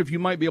I'm wondering if you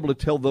might be able to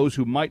tell those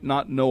who might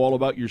not know all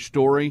about your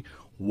story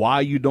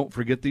why you don't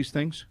forget these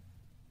things?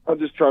 I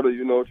just try to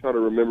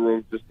remember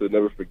them, just to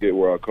never forget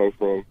where I come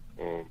from,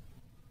 to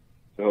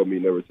help me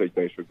never take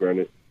things for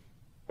granted.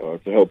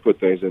 To help put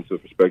things into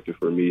perspective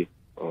for me.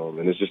 And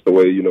it's just the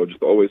way, just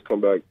to always come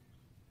back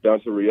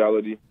down to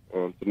reality,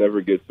 to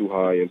never get too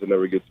high and to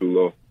never get too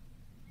low.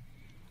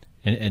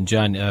 And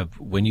John,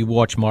 when you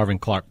watch Marvin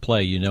Clark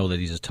play, you know that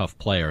he's a tough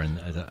player, and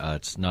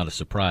it's not a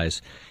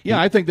surprise. Yeah,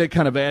 I think that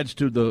kind of adds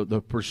to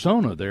the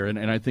persona there,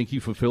 and I think he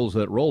fulfills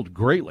that role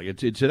greatly.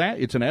 It's an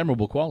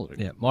admirable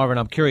quality. Yeah, Marvin,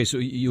 I'm curious.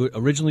 You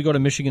originally go to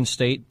Michigan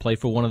State, play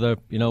for one of the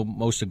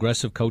most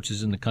aggressive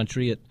coaches in the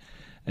country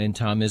in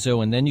Tom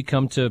Izzo, and then you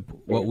come to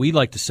what we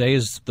like to say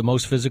is the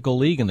most physical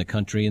league in the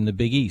country in the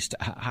Big East.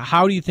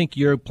 How do you think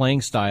your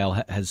playing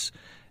style has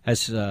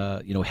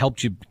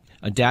helped you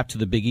adapt to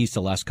the Big East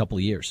the last couple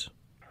of years?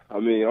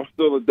 I mean, I'm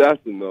still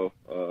adapting though.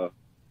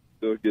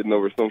 Still getting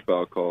over some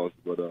foul calls,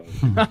 but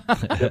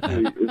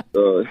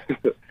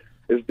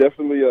it's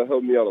definitely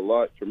helped me out a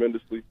lot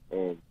tremendously.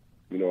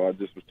 I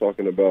just was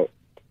talking about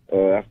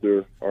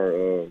after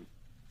our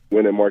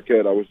win at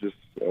Marquette, I was just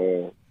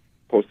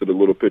posted a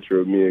little picture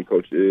of me and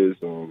Coach Iz,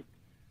 and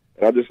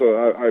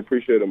I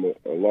appreciate him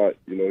a lot.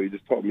 He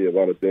just taught me a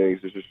lot of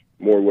things. There's just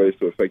more ways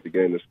to affect the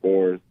game than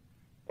scoring,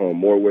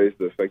 more ways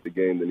to affect the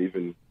game than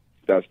even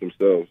stats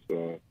themselves.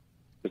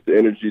 Just the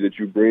energy that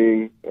you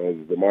bring,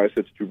 the mindset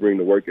that you bring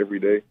to work every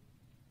day,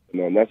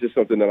 and that's just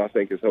something that I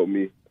think has helped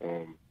me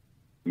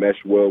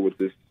mesh well with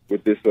this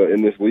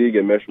in this league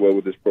and mesh well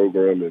with this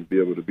program and be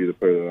able to be the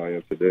player that I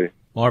am today.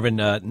 Marvin,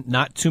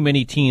 not too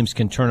many teams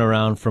can turn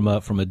around from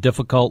a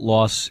difficult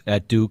loss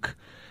at Duke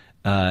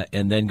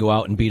and then go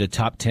out and beat a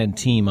top 10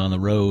 team on the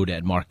road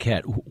at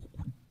Marquette.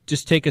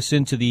 Just take us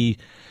into the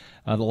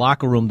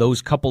locker room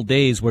those couple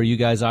days where you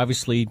guys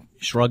obviously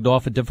shrugged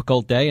off a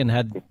difficult day and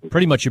had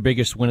pretty much your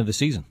biggest win of the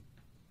season.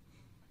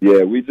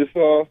 Yeah, we just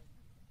going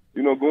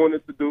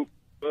into Duke,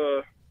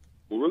 we're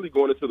really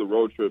going into the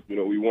road trip.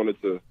 We wanted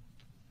to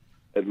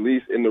at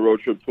least end the road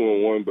trip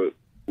 2-1, but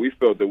we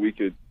felt that we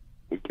could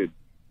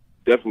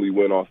definitely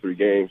win all three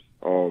games.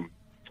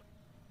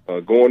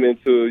 Going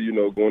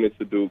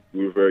into Duke,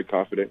 we were very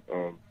confident.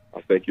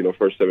 I think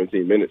first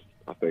 17 minutes,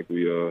 I think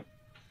we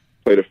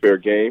played a fair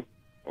game.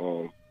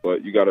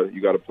 But you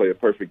gotta play a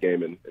perfect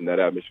game in that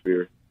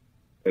atmosphere,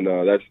 and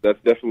that's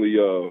definitely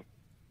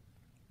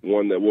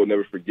one that we'll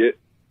never forget.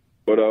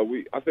 But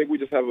I think we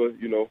just have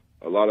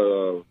a lot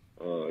of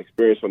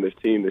experience on this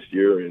team this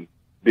year, and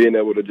being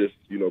able to just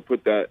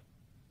put that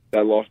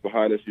loss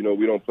behind us.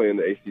 We don't play in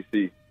the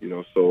ACC,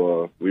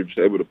 so we were just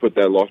able to put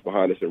that loss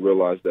behind us and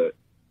realize that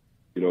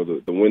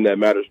the win that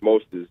matters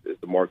most is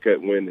the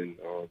Marquette win, and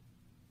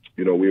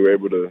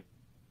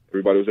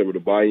everybody was able to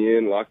buy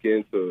in, lock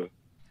in,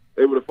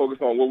 able to focus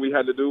on what we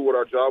had to do, what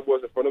our job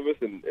was in front of us,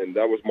 and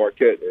that was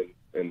Marquette,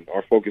 and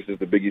our focus is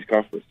the Big East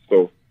Conference.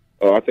 So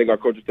I think our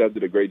coaching staff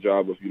did a great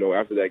job of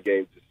after that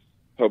game just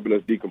helping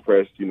us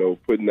decompress,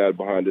 putting that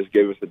behind us,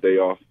 gave us a day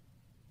off,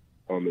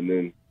 and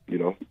then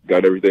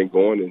got everything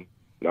going, and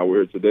now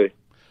we're here today.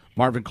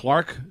 Marvin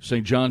Clark,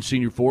 St. John's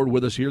senior forward,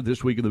 with us here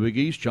this week in the Big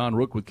East. John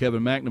Rook with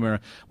Kevin McNamara.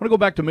 I want to go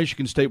back to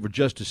Michigan State for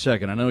just a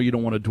second. I know you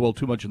don't want to dwell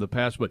too much in the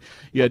past, but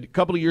you had a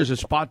couple of years of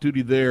spot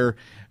duty there.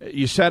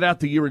 You sat out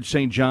the year at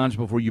St. John's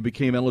before you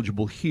became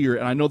eligible here,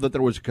 and I know that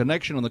there was a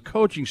connection on the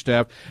coaching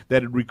staff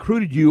that had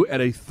recruited you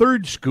at a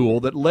third school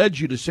that led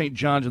you to St.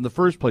 John's in the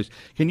first place.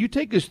 Can you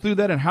take us through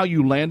that and how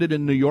you landed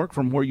in New York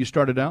from where you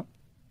started out?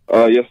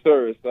 Yes,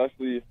 sir. It's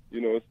actually,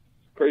 it's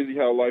crazy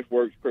how life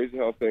works, crazy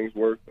how things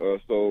work.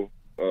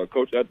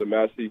 Coach at the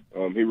Massey,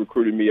 he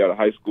recruited me out of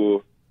high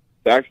school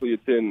to actually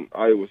attend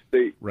Iowa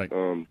State, right.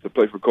 To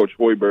play for Coach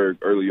Hoiberg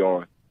early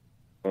on.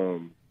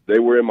 They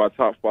were in my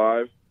top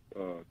 5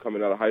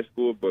 coming out of high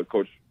school, but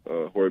Coach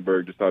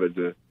Hoiberg decided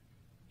to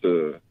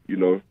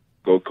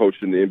go coach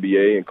in the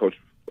NBA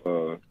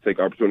and take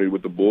opportunity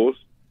with the Bulls.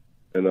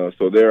 And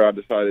so there I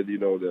decided,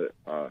 that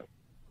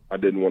I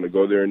didn't want to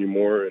go there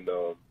anymore, and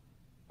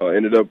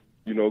ended up,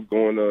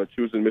 going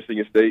choosing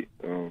Michigan State.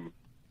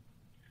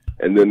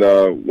 And then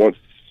once,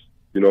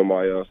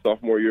 my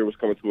sophomore year was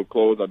coming to a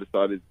close, I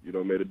decided,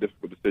 made a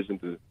difficult decision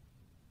to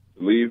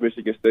leave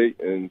Michigan State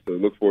and to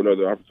look for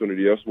another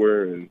opportunity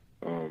elsewhere. And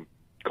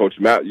Coach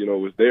Matt,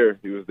 was there.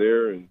 He was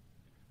there, and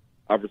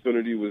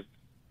opportunity was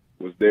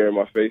there in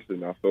my face,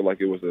 and I felt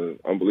like it was an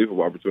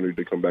unbelievable opportunity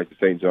to come back to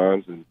St.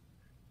 John's and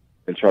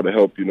try to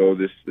help,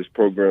 this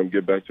program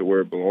get back to where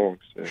it belongs.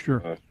 And,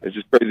 sure. It's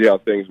just crazy how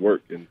things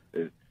work, and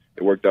it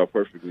worked out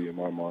perfectly in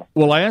my mind.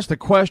 Well, I asked the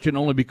question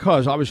only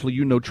because, obviously,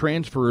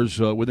 transfers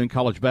within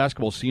college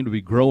basketball seem to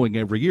be growing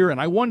every year, and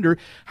I wonder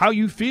how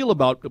you feel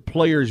about the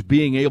players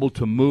being able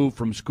to move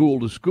from school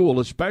to school,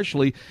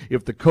 especially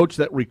if the coach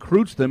that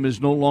recruits them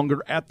is no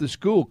longer at the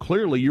school.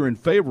 Clearly, you're in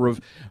favor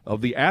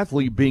of the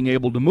athlete being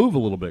able to move a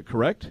little bit,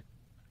 correct?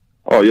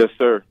 Oh, yes,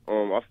 sir.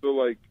 I feel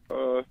like,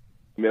 I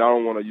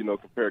don't want to,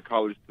 compare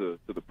college to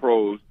the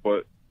pros,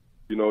 but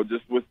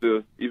just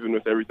even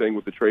with everything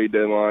with the trade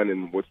deadline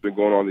and what's been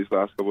going on these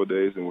last couple of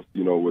days, and with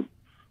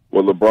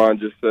what LeBron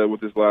just said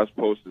with his last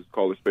post, is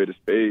call a spade a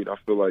spade. I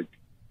feel like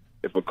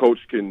if a coach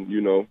can,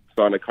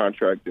 sign a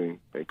contract and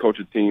coach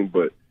a team,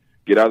 but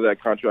get out of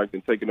that contract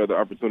and take another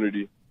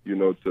opportunity,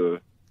 to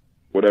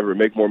whatever,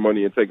 make more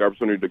money and take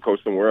opportunity to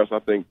coach somewhere else, I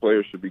think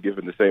players should be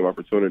given the same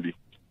opportunity.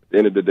 At the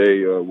end of the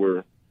day,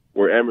 we're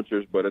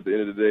amateurs, but at the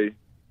end of the day,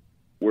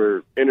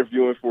 we're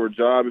interviewing for a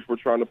job if we're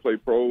trying to play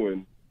pro,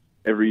 and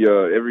every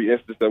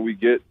instance that we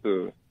get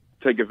to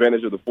take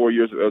advantage of the 4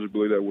 years of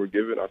eligibility that we're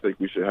given, I think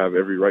we should have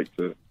every right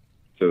to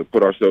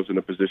put ourselves in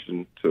a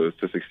position to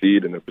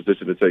succeed, in a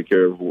position to take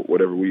care of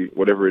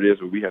whatever it is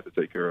that we have to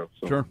take care of.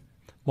 So. Sure.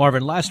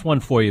 Marvin, last one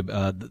for you.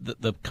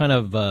 The kind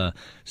of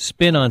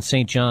spin on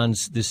St.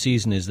 John's this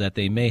season is that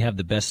they may have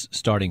the best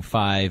starting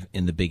five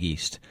in the Big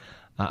East.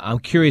 I'm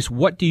curious,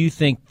 what do you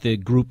think the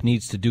group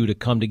needs to do to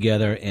come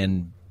together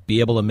and be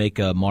able to make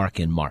a mark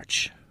in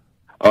March?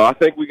 I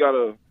think we got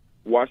to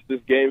watch this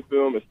game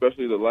film,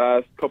 especially the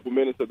last couple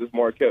minutes of this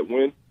Marquette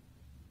win,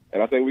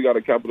 and I think we got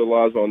to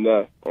capitalize on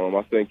that.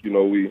 I think,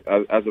 we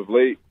as of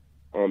late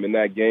in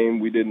that game,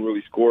 we didn't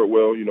really score it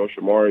well.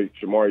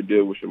 Shamari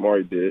did what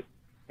Shamari did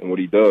and what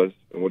he does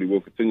and what he will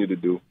continue to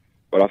do.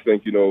 But I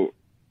think,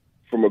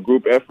 from a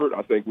group effort,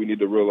 I think we need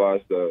to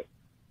realize that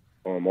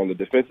on the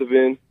defensive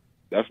end,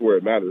 that's where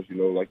it matters.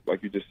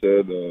 Like you just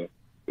said,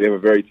 we have a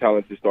very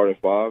talented starting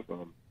five.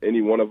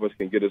 Any one of us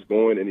can get us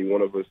going. Any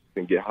one of us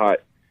can get hot.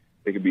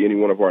 It could be any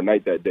one of our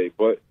night that day.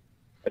 But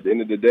at the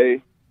end of the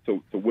day,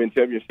 to win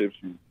championships,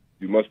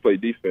 you must play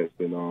defense.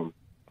 And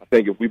I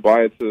think if we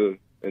buy into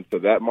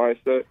that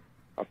mindset,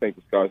 I think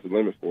the sky's the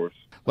limit for us.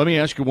 Let me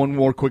ask you one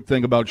more quick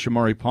thing about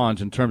Shamari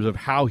Pons in terms of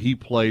how he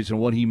plays and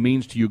what he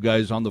means to you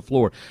guys on the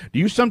floor. Do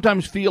you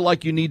sometimes feel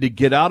like you need to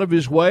get out of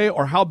his way,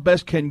 or how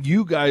best can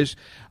you guys,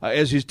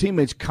 as his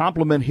teammates,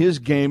 complement his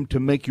game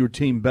to make your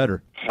team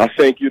better? I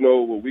think,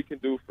 what we can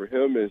do for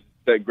him is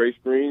set great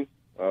screens,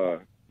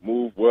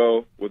 move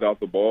well without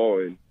the ball,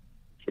 and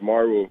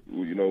Shamari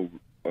will,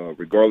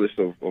 regardless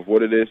of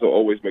what it is, he'll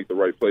always make the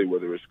right play,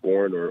 whether it's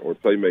scoring or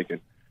playmaking.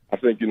 I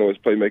think, his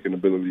playmaking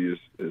ability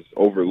is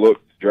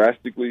overlooked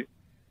drastically,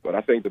 but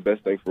I think the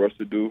best thing for us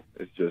to do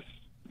is just,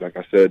 like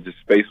I said, just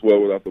space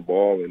well without the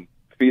ball and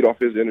feed off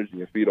his energy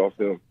and feed off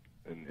him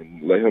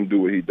and let him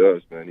do what he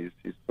does, man.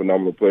 He's a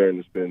phenomenal player, and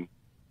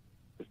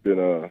it's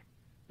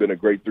been a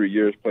great 3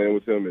 years playing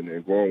with him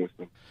and growing with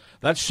him.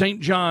 That's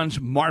St. John's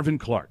Marvin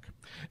Clark.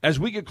 As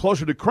we get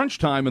closer to crunch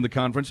time in the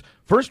conference,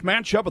 first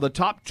matchup of the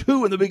top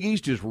two in the Big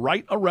East is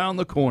right around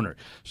the corner.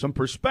 Some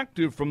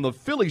perspective from the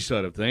Philly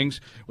side of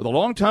things with a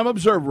longtime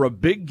observer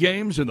of big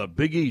games in the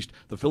Big East,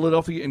 the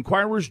Philadelphia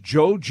Inquirer's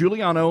Joe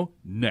Giuliano,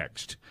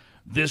 next.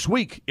 This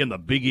week in the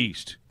Big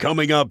East.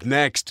 Coming up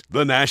next,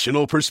 the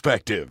National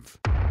Perspective.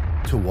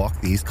 To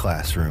walk these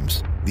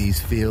classrooms,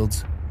 these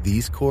fields,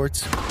 these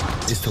courts,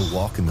 is to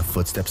walk in the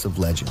footsteps of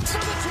legends.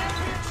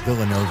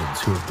 Villanovans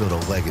who have built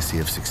a legacy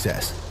of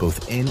success,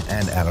 both in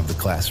and out of the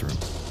classroom.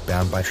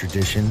 Bound by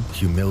tradition,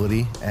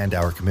 humility, and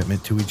our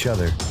commitment to each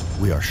other,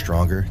 we are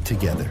stronger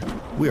together.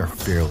 We are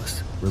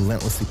fearless,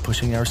 relentlessly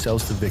pushing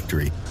ourselves to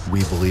victory.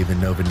 We believe in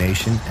Nova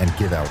Nation and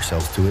give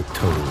ourselves to it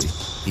totally,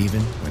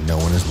 even when no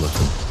one is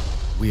looking.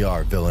 We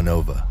are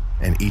Villanova,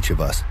 and each of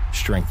us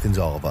strengthens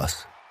all of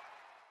us.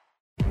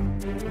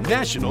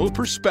 National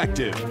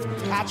Perspective.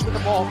 Cats with the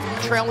ball,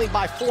 trailing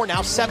by 4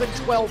 now,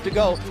 7:12 to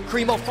go.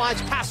 Cremo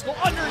finds Pascal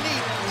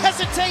underneath,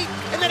 hesitate,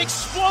 and then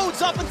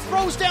explodes up and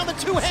throws down the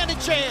two-handed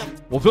jam.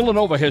 Well,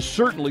 Villanova has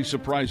certainly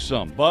surprised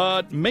some,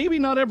 but maybe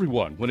not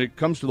everyone when it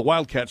comes to the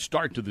Wildcats'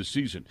 start to this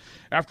season.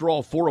 After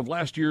all, 4 of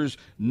last year's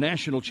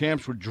national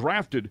champs were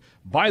drafted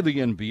by the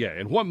NBA.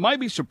 And what might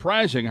be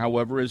surprising,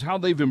 however, is how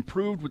they've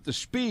improved with the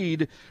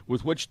speed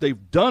with which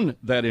they've done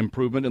that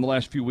improvement in the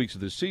last few weeks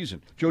of this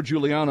season. Joe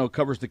Giuliano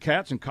covers the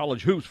Cats and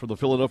college hoops for the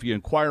Philadelphia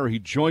Inquirer. He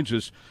joins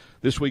us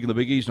this week in the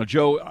Big East. Now,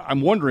 Joe,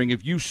 I'm wondering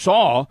if you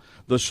saw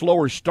the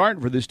slower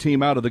start for this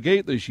team out of the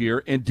gate this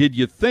year, and did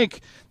you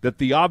think that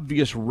the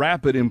obvious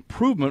rapid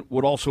improvement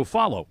would also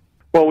follow?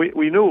 Well,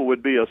 we knew it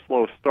would be a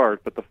slow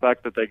start, but the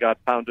fact that they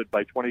got pounded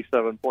by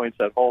 27 points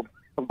at home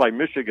by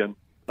Michigan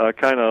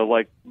kind of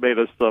like made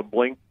us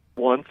blink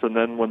once, and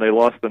then when they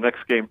lost the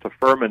next game to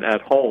Furman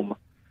at home,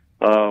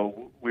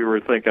 we were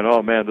thinking,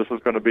 oh man, this is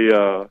going to be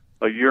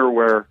a year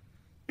where,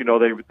 you know,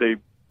 they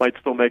might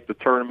still make the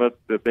tournament,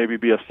 that maybe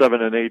be a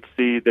 7 and 8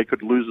 seed. They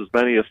could lose as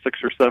many as 6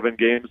 or 7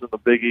 games in the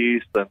Big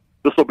East, and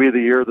this will be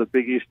the year that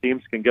Big East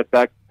teams can get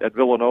back at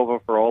Villanova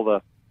for all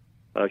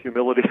the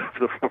humility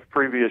of the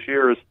previous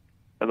years.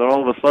 And then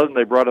all of a sudden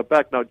they brought it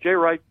back. Now, Jay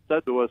Wright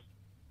said to us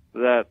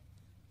that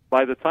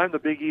by the time the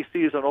Big East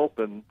season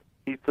opened,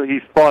 he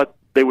thought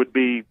they would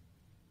be,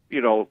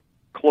 you know,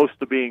 close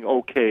to being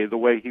okay the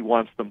way he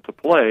wants them to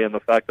play, and the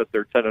fact that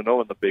they're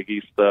 10-0 in the Big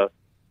East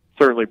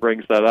certainly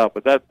brings that out.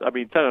 But that, I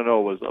mean,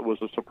 10-0 was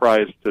a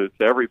surprise to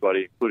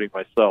everybody, including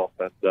myself,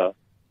 and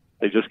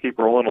they just keep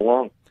rolling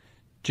along.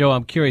 Joe,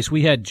 I'm curious.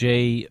 We had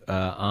Jay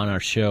on our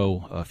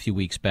show a few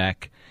weeks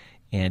back,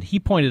 and he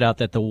pointed out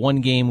that the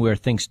one game where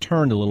things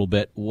turned a little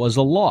bit was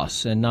a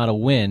loss and not a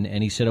win,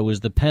 and he said it was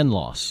the Penn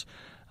loss.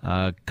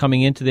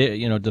 Coming into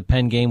the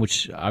Penn game,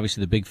 which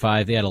obviously the Big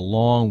Five, they had a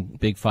long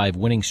Big Five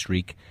winning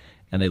streak,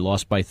 and they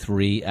lost by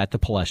 3 at the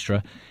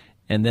Palestra.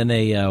 And then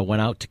they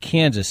went out to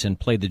Kansas and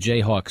played the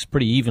Jayhawks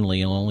pretty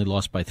evenly and only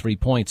lost by 3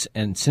 points.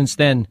 And since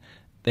then,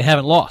 they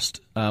haven't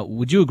lost.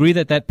 Would you agree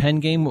that Penn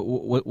game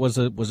was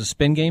a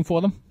spin game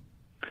for them?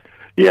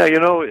 Yeah, you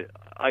know,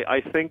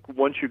 I think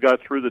once you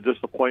got through the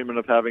disappointment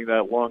of having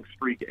that long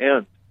streak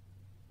end,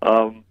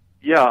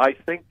 yeah, I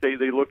think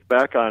they looked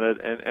back on it,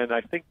 and I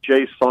think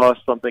Jay saw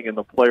something in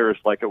the players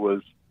like it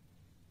was,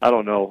 I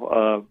don't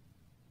know,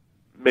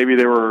 maybe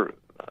they were,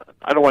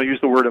 I don't want to use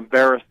the word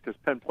embarrassed because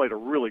Penn played a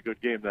really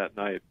good game that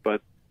night,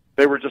 but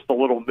they were just a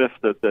little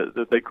miffed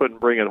that they couldn't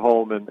bring it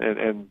home,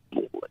 and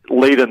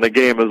late in the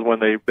game is when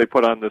they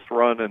put on this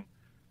run and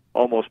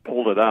almost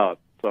pulled it out.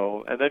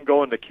 So, and then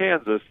going to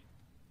Kansas,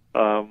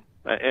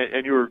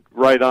 and you were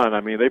right on.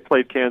 I mean, they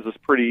played Kansas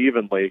pretty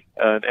evenly,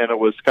 and it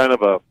was kind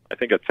of I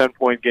think a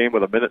 10-point game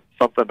with a minute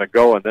something to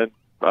go, and then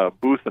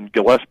Booth and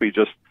Gillespie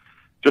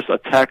just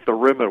attacked the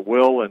rim at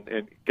will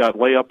and got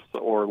layups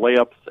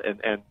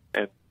and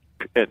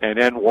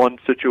N1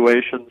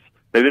 situations.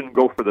 They didn't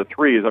go for the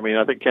threes. I mean,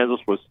 I think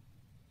Kansas was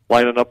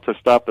lining up to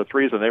stop the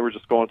threes, and they were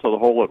just going to the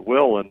hole at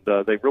will, and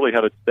they really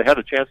had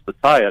a chance to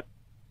tie it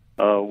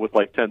with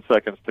like 10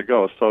 seconds to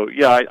go. So,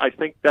 yeah, I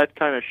think that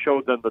kind of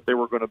showed them that they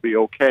were going to be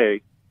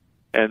okay.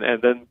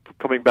 And then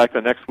coming back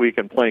the next week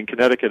and playing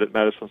Connecticut at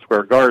Madison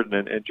Square Garden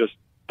and just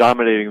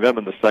dominating them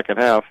in the second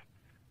half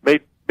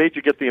made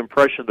you get the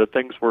impression that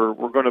things were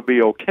going to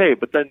be okay.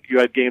 But then you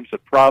had games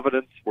at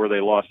Providence where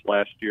they lost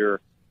last year.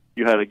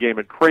 You had a game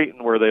at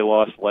Creighton where they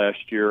lost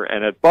last year,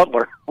 and at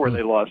Butler where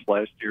they lost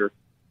last year,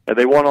 and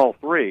they won all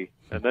 3.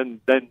 And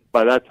then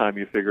by that time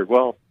you figured,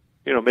 well,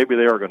 you know, maybe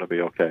they are going to be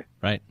okay.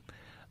 Right.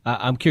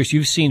 I'm curious.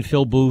 You've seen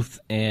Phil Booth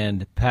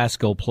and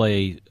Pascal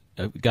play.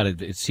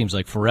 It seems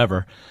like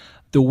forever.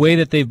 The way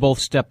that they've both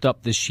stepped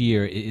up this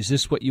year, is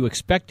this what you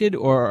expected,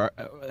 or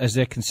has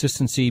their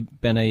consistency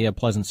been a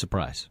pleasant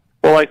surprise?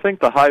 Well, I think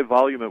the high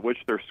volume at which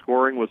they're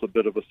scoring was a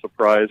bit of a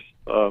surprise.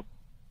 You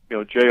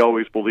know, Jay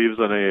always believes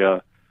in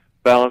a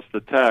balanced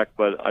attack,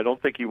 but I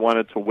don't think he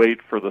wanted to wait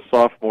for the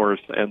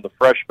sophomores and the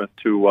freshmen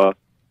to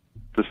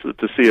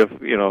see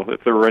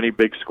if there were any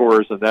big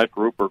scorers in that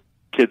group or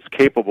kids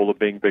capable of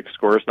being big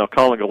scorers. Now,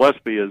 Colin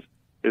Gillespie is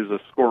a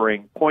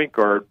scoring point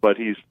guard, but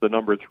he's the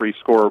number 3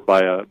 scorer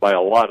by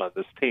a lot on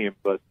this team.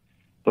 But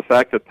the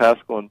fact that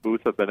Pascal and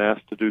Booth have been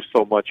asked to do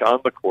so much on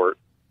the court,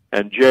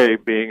 and Jay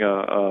being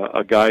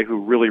a guy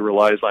who really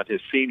relies on his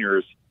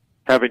seniors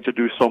having to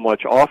do so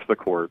much off the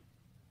court,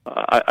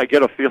 I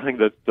get a feeling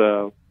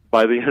that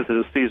by the end of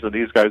the season,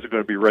 these guys are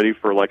going to be ready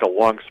for like a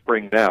long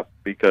spring nap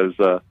because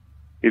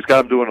he's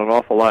got them doing an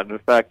awful lot. And in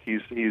fact,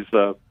 he's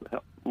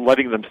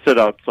letting them sit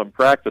out some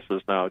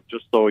practices now,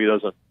 just so he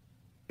doesn't,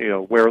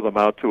 wear them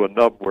out to a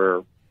nub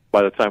where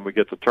by the time we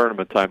get to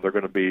tournament time, they're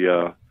going to be,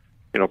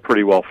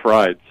 pretty well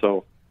fried.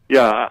 So,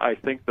 yeah, I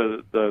think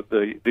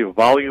the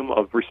volume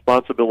of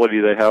responsibility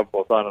they have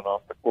both on and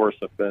off the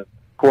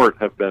court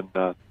have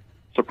been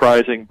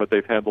surprising, but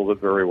they've handled it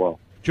very well.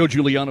 Joe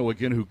Giuliano,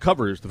 again, who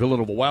covers the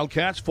Villanova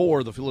Wildcats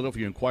for the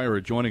Philadelphia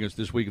Inquirer, joining us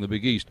this week in the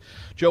Big East.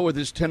 Joe, with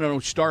this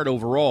 10-0 start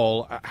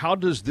overall, how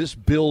does this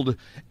build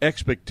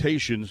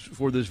expectations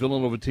for this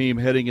Villanova team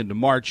heading into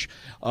March,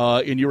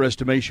 in your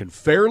estimation,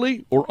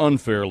 fairly or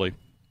unfairly?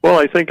 Well,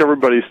 I think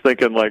everybody's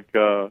thinking what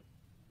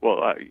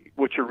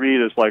you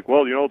read is like,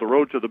 well, the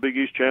road to the Big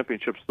East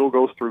Championship still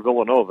goes through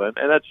Villanova,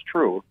 and that's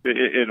true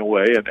in a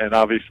way, and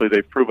obviously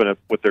they've proven it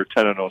with their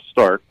 10-0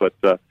 start, but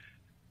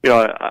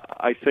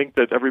I think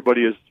that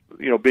everybody is,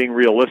 being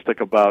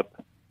realistic about,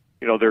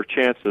 their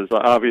chances.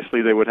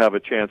 Obviously, they would have a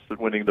chance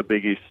at winning the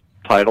Big East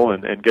title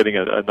and getting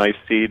a nice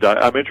seed.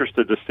 I'm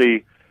interested to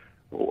see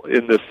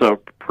in this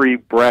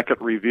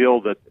pre-bracket reveal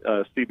that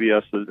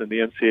CBS and the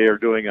NCAA are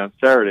doing on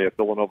Saturday if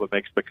Villanova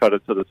makes the cut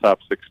into the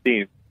top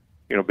 16,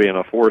 being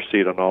a 4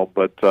 seed and all.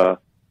 But the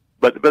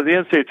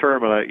NCAA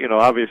tournament,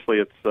 obviously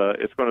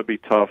it's going to be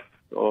tough.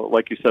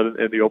 like you said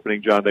in the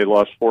opening, John, they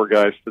lost 4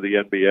 guys to the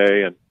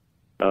NBA, and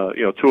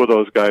 2 of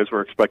those guys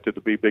were expected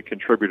to be big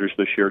contributors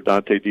this year,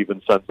 Dante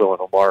DiVincenzo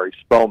and Omari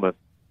Spellman.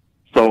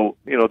 So,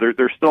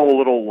 they're still a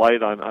little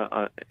light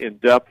on in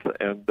depth,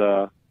 and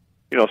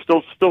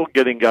still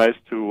getting guys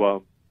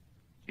to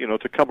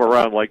to come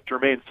around. Like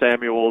Jermaine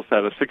Samuels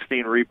had a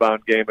 16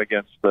 rebound game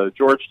against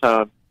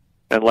Georgetown,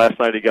 and last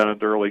night he got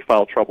into early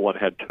foul trouble and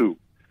had 2.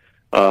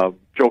 Joe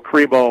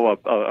Cremo,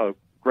 a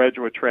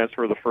graduate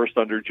transfer, the first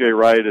under Jay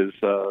Wright, is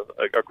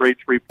a great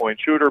 3-point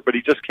shooter, but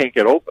he just can't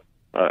get open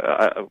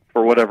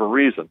for whatever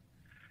reason,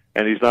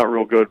 and he's not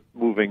real good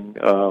moving.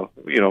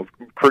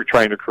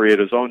 Trying to create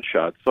his own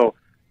shot. So,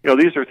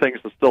 these are things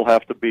that still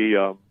have to be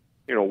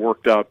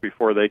worked out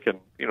before they can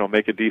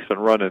make a decent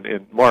run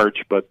in March.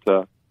 But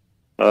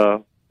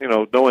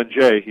knowing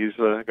Jay, he's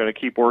going to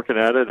keep working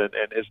at it, and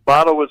his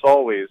motto is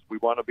always, we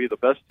want to be the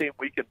best team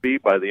we can be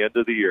by the end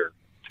of the year.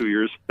 2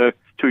 years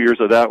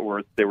of that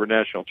where they were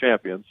national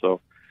champions.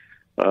 So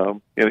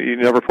you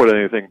never put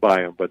anything by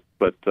them.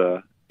 But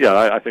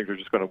I think they're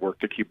just going to work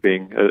to keep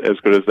being as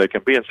good as they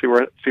can be and see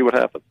what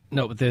happens.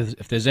 No, but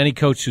if there's any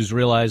coach who's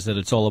realized that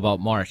it's all about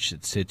March,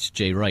 it's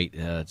Jay Wright.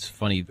 It's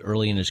funny,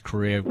 early in his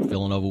career,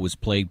 Villanova was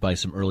plagued by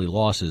some early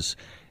losses,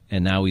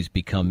 and now he's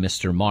become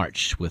Mr.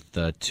 March with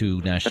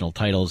 2 national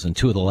titles in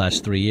 2 of the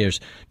last 3 years.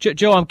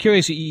 Joe, I'm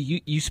curious,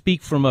 you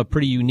speak from a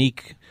pretty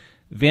unique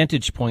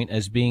vantage point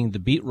as being the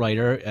beat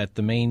writer at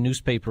the main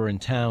newspaper in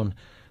town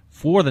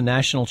for the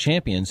national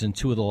champions in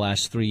 2 of the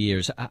last 3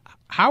 years.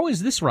 How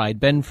has this ride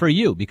been for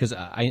you? Because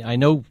I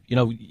know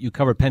you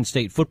cover Penn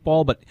State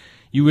football, but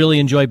you really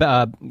enjoy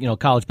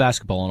college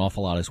basketball an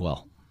awful lot as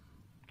well.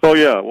 Oh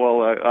yeah,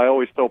 well I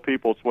always tell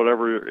people it's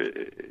whatever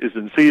is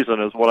in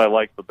season is what I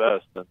like the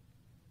best,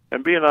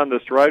 and being on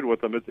this ride with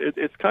them,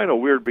 it's kind of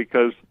weird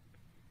because.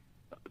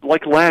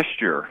 Like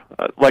last year,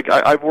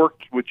 I've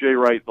worked with Jay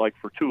Wright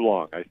for too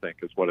long, I think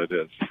is what it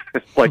is.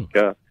 It's like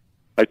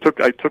I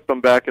took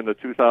them back in the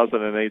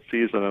 2008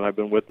 season, and I've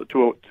been with the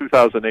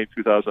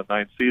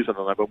 2008-2009 season,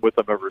 and I've been with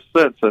them ever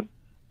since. And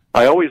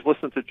I always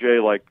listen to Jay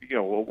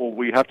well,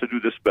 we have to do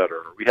this better,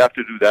 or we have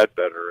to do that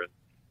better. And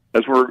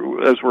as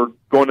we're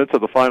going into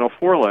the Final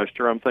Four last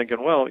year, I'm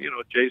thinking, well,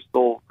 Jay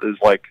still is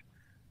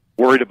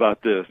worried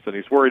about this, and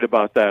he's worried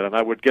about that. And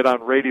I would get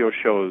on radio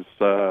shows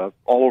all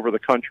over the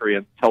country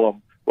and tell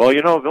them, well,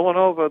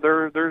 Villanova,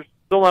 they're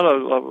still not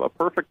a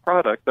perfect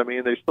product. I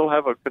mean, they still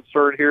have a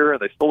concern here, and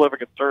they still have a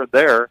concern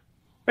there.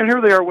 And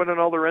here they are winning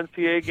all their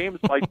NCAA games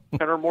by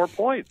 10 or more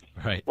points.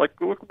 Right. What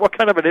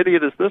kind of an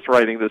idiot is this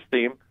writing this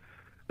team?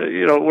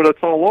 When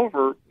it's all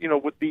over,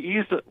 with the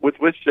ease with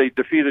which they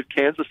defeated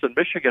Kansas and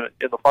Michigan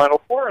in the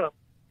Final Four. And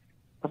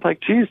I'm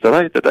like, geez, did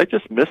I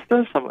just miss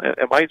this?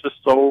 Am I just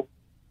so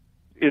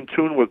in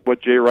tune with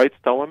what Jay Wright's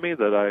telling me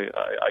that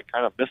I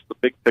kind of missed the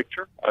big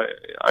picture?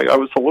 I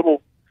was a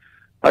little...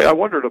 I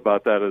wondered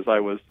about that as I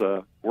was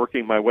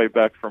working my way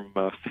back from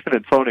San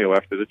Antonio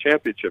after the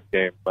championship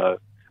game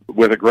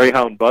with a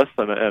Greyhound bus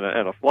and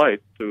a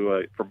flight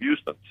from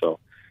Houston. So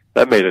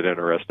that made it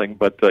interesting,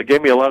 but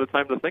gave me a lot of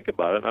time to think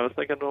about it. And I was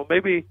thinking, well,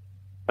 maybe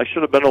I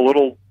should have been a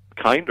little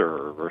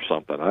kinder or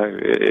something.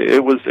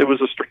 It was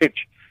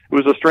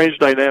a strange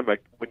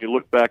dynamic when you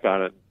look back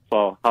on it and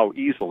saw how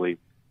easily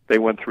they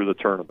went through the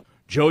tournament.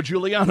 Joe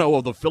Giuliano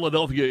of the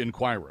Philadelphia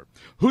Inquirer.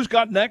 Who's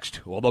got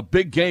next? Well, the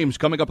big games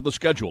coming up on the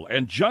schedule.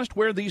 And just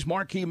where these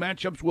marquee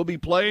matchups will be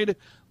played,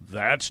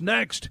 that's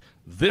next.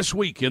 This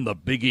week in the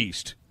Big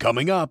East.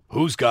 Coming up,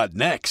 who's got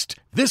next?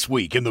 This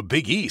week in the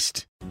Big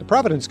East. The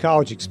Providence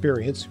College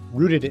experience,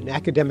 rooted in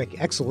academic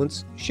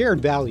excellence,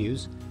 shared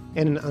values,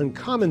 and an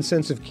uncommon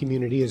sense of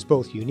community, is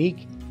both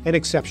unique and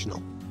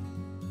exceptional.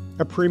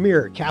 A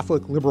premier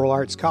Catholic liberal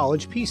arts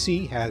college,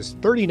 PC has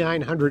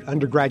 3,900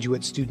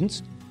 undergraduate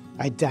students,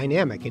 a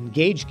dynamic,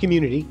 engaged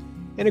community,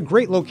 and a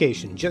great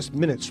location just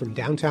minutes from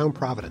downtown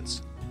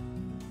Providence.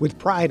 With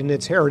pride in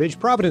its heritage,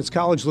 Providence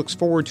College looks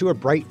forward to a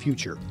bright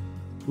future.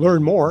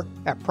 Learn more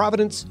at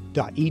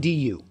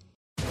providence.edu.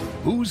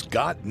 Who's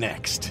got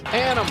next?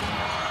 Annam,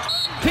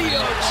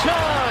 Theo,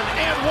 John,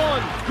 and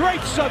one.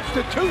 Great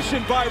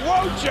substitution by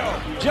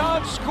Wojo.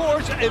 John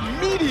scores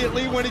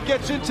immediately when he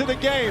gets into the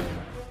game.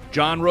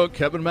 John Rook,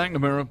 Kevin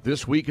McNamara,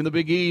 this week in the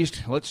Big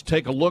East. Let's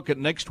take a look at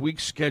next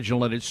week's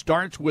schedule, and it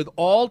starts with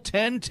all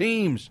 10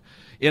 teams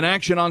in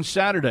action on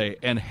Saturday,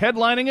 and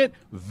headlining it,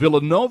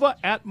 Villanova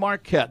at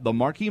Marquette, the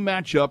marquee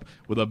matchup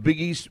with a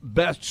Big East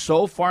best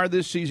so far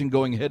this season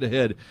going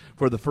head-to-head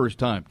for the first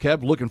time.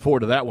 Kev, looking forward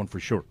to that one for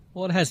sure.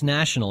 Well, it has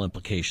national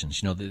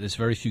implications. There's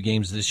very few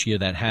games this year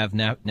that have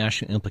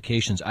national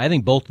implications. I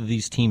think both of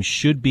these teams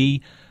should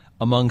be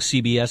among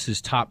CBS's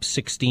top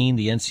 16,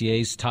 the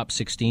NCAA's top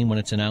 16 when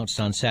it's announced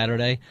on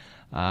Saturday.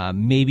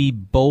 Maybe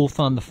both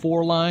on the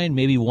 4 line,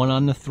 maybe one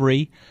on the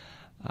 3.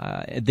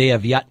 They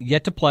have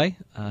yet to play,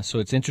 so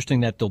it's interesting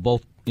that they'll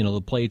both, they'll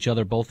play each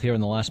other both here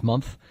in the last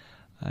month.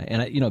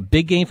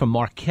 Big game for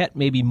Marquette,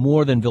 maybe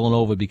more than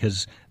Villanova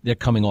because they're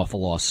coming off a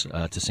loss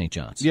to St.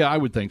 John's. Yeah, I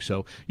would think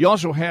so. You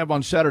also have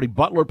on Saturday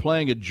Butler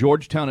playing at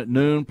Georgetown at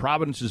noon.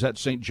 Providence is at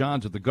St.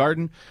 John's at the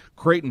Garden.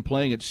 Creighton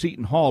playing at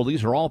Seton Hall.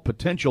 These are all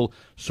potential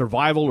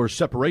survival or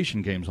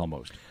separation games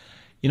almost.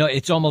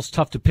 It's almost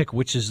tough to pick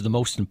which is the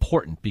most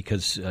important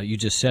because you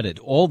just said it.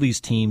 All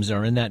these teams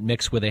are in that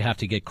mix where they have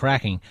to get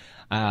cracking.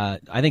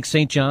 I think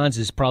St. John's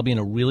is probably in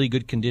a really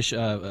good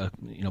condition,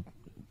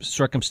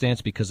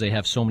 circumstance because they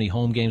have so many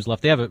home games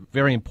left. They have a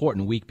very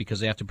important week because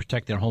they have to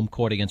protect their home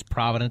court against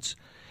Providence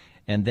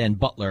and then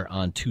Butler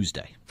on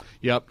Tuesday.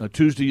 Yep.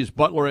 Tuesday is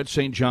Butler at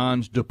St.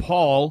 John's.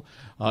 DePaul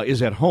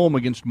is at home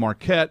against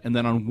Marquette. And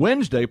then on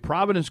Wednesday,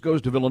 Providence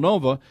goes to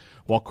Villanova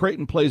while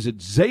Creighton plays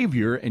at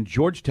Xavier and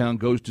Georgetown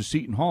goes to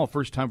Seton Hall.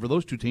 First time for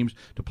those two teams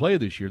to play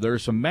this year. There are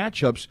some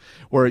matchups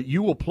where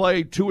you will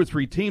play 2 or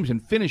 3 teams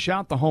and finish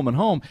out the home and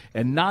home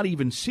and not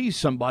even see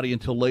somebody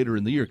until later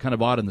in the year. Kind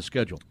of odd in the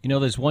schedule.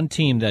 There's one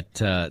team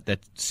that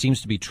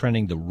seems to be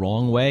trending the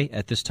wrong way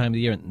at this time of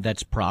the year, and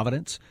that's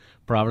Providence.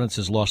 Providence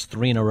has lost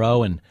 3 in a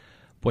row, and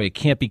boy, it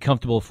can't be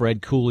comfortable for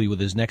Ed Cooley with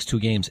his next 2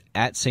 games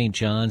at St.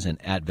 John's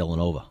and at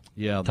Villanova.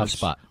 Yeah, tough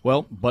spot.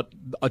 Well, but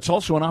it's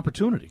also an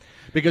opportunity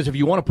because if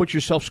you want to put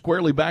yourself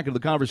squarely back into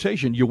the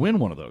conversation, you win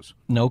one of those.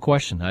 No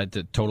question. It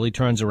totally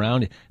turns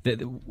around.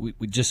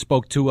 We just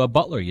spoke to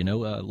Butler,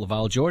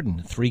 LaValle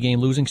Jordan, 3-game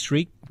losing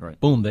streak. Right.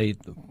 Boom, they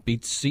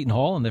beat Seton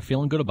Hall, and they're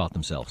feeling good about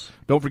themselves.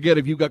 Don't forget,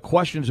 if you've got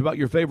questions about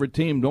your favorite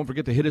team, don't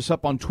forget to hit us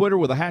up on Twitter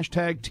with a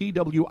hashtag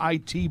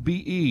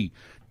TWITBE.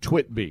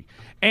 Twitby.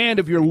 And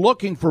if you're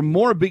looking for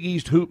more Big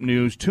East hoop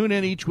news, tune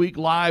in each week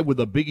live with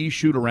a Big East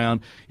Shoot-Around.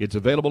 It's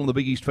available on the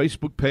Big East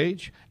Facebook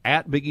page,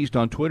 at Big East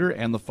on Twitter,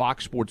 and the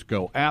Fox Sports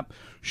Go app.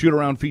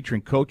 Shoot-Around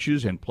featuring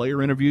coaches and player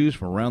interviews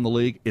from around the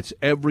league. It's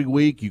every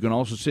week. You can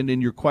also send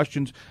in your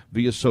questions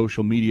via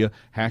social media,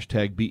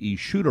 hashtag BE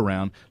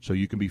Shoot-Around, so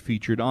you can be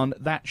featured on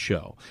that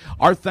show.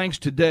 Our thanks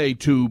today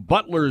to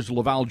Butler's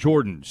LaValle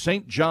Jordan,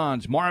 St.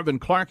 John's Marvin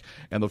Clark,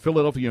 and the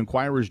Philadelphia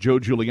Inquirer's Joe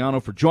Giuliano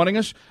for joining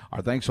us.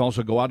 Our thanks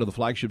also go out to the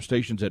flagship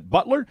stations at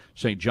Butler,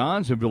 St.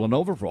 John's, and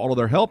Villanova for all of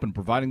their help in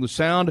providing the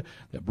sound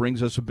that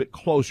brings us a bit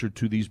closer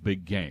to these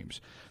big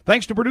games.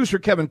 Thanks to producer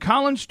Kevin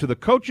Collins, to the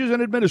coaches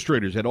and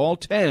administrators at all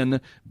 10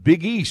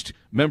 Big East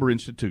member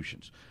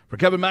institutions. For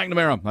Kevin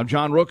McNamara, I'm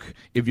John Rook.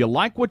 If you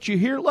like what you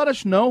hear, let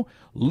us know.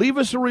 Leave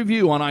us a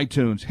review on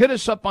iTunes. Hit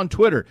us up on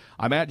Twitter.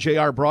 I'm at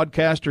JR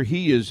Broadcaster.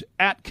 He is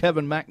at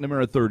Kevin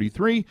McNamara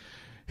 33.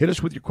 Hit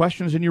us with your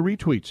questions and your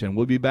retweets, and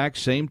we'll be back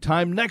same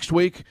time next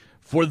week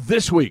for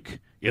This Week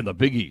in the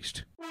Big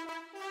East.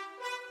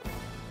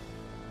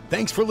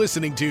 Thanks for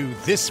listening to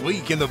This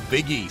Week in the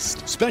Big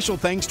East. Special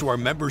thanks to our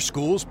member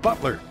schools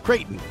Butler,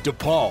 Creighton,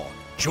 DePaul,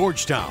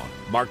 Georgetown,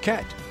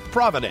 Marquette,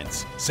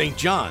 Providence, St.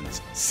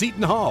 John's,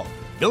 Seton Hall,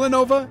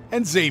 Villanova,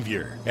 and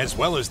Xavier, as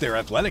well as their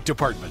athletic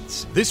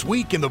departments. This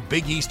Week in the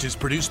Big East is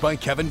produced by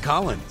Kevin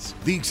Collins.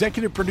 The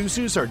executive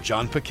producers are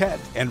John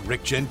Paquette and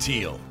Rick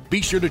Gentile.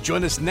 Be sure to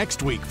join us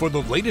next week for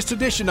the latest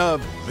edition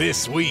of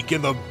This Week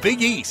in the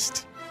Big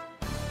East.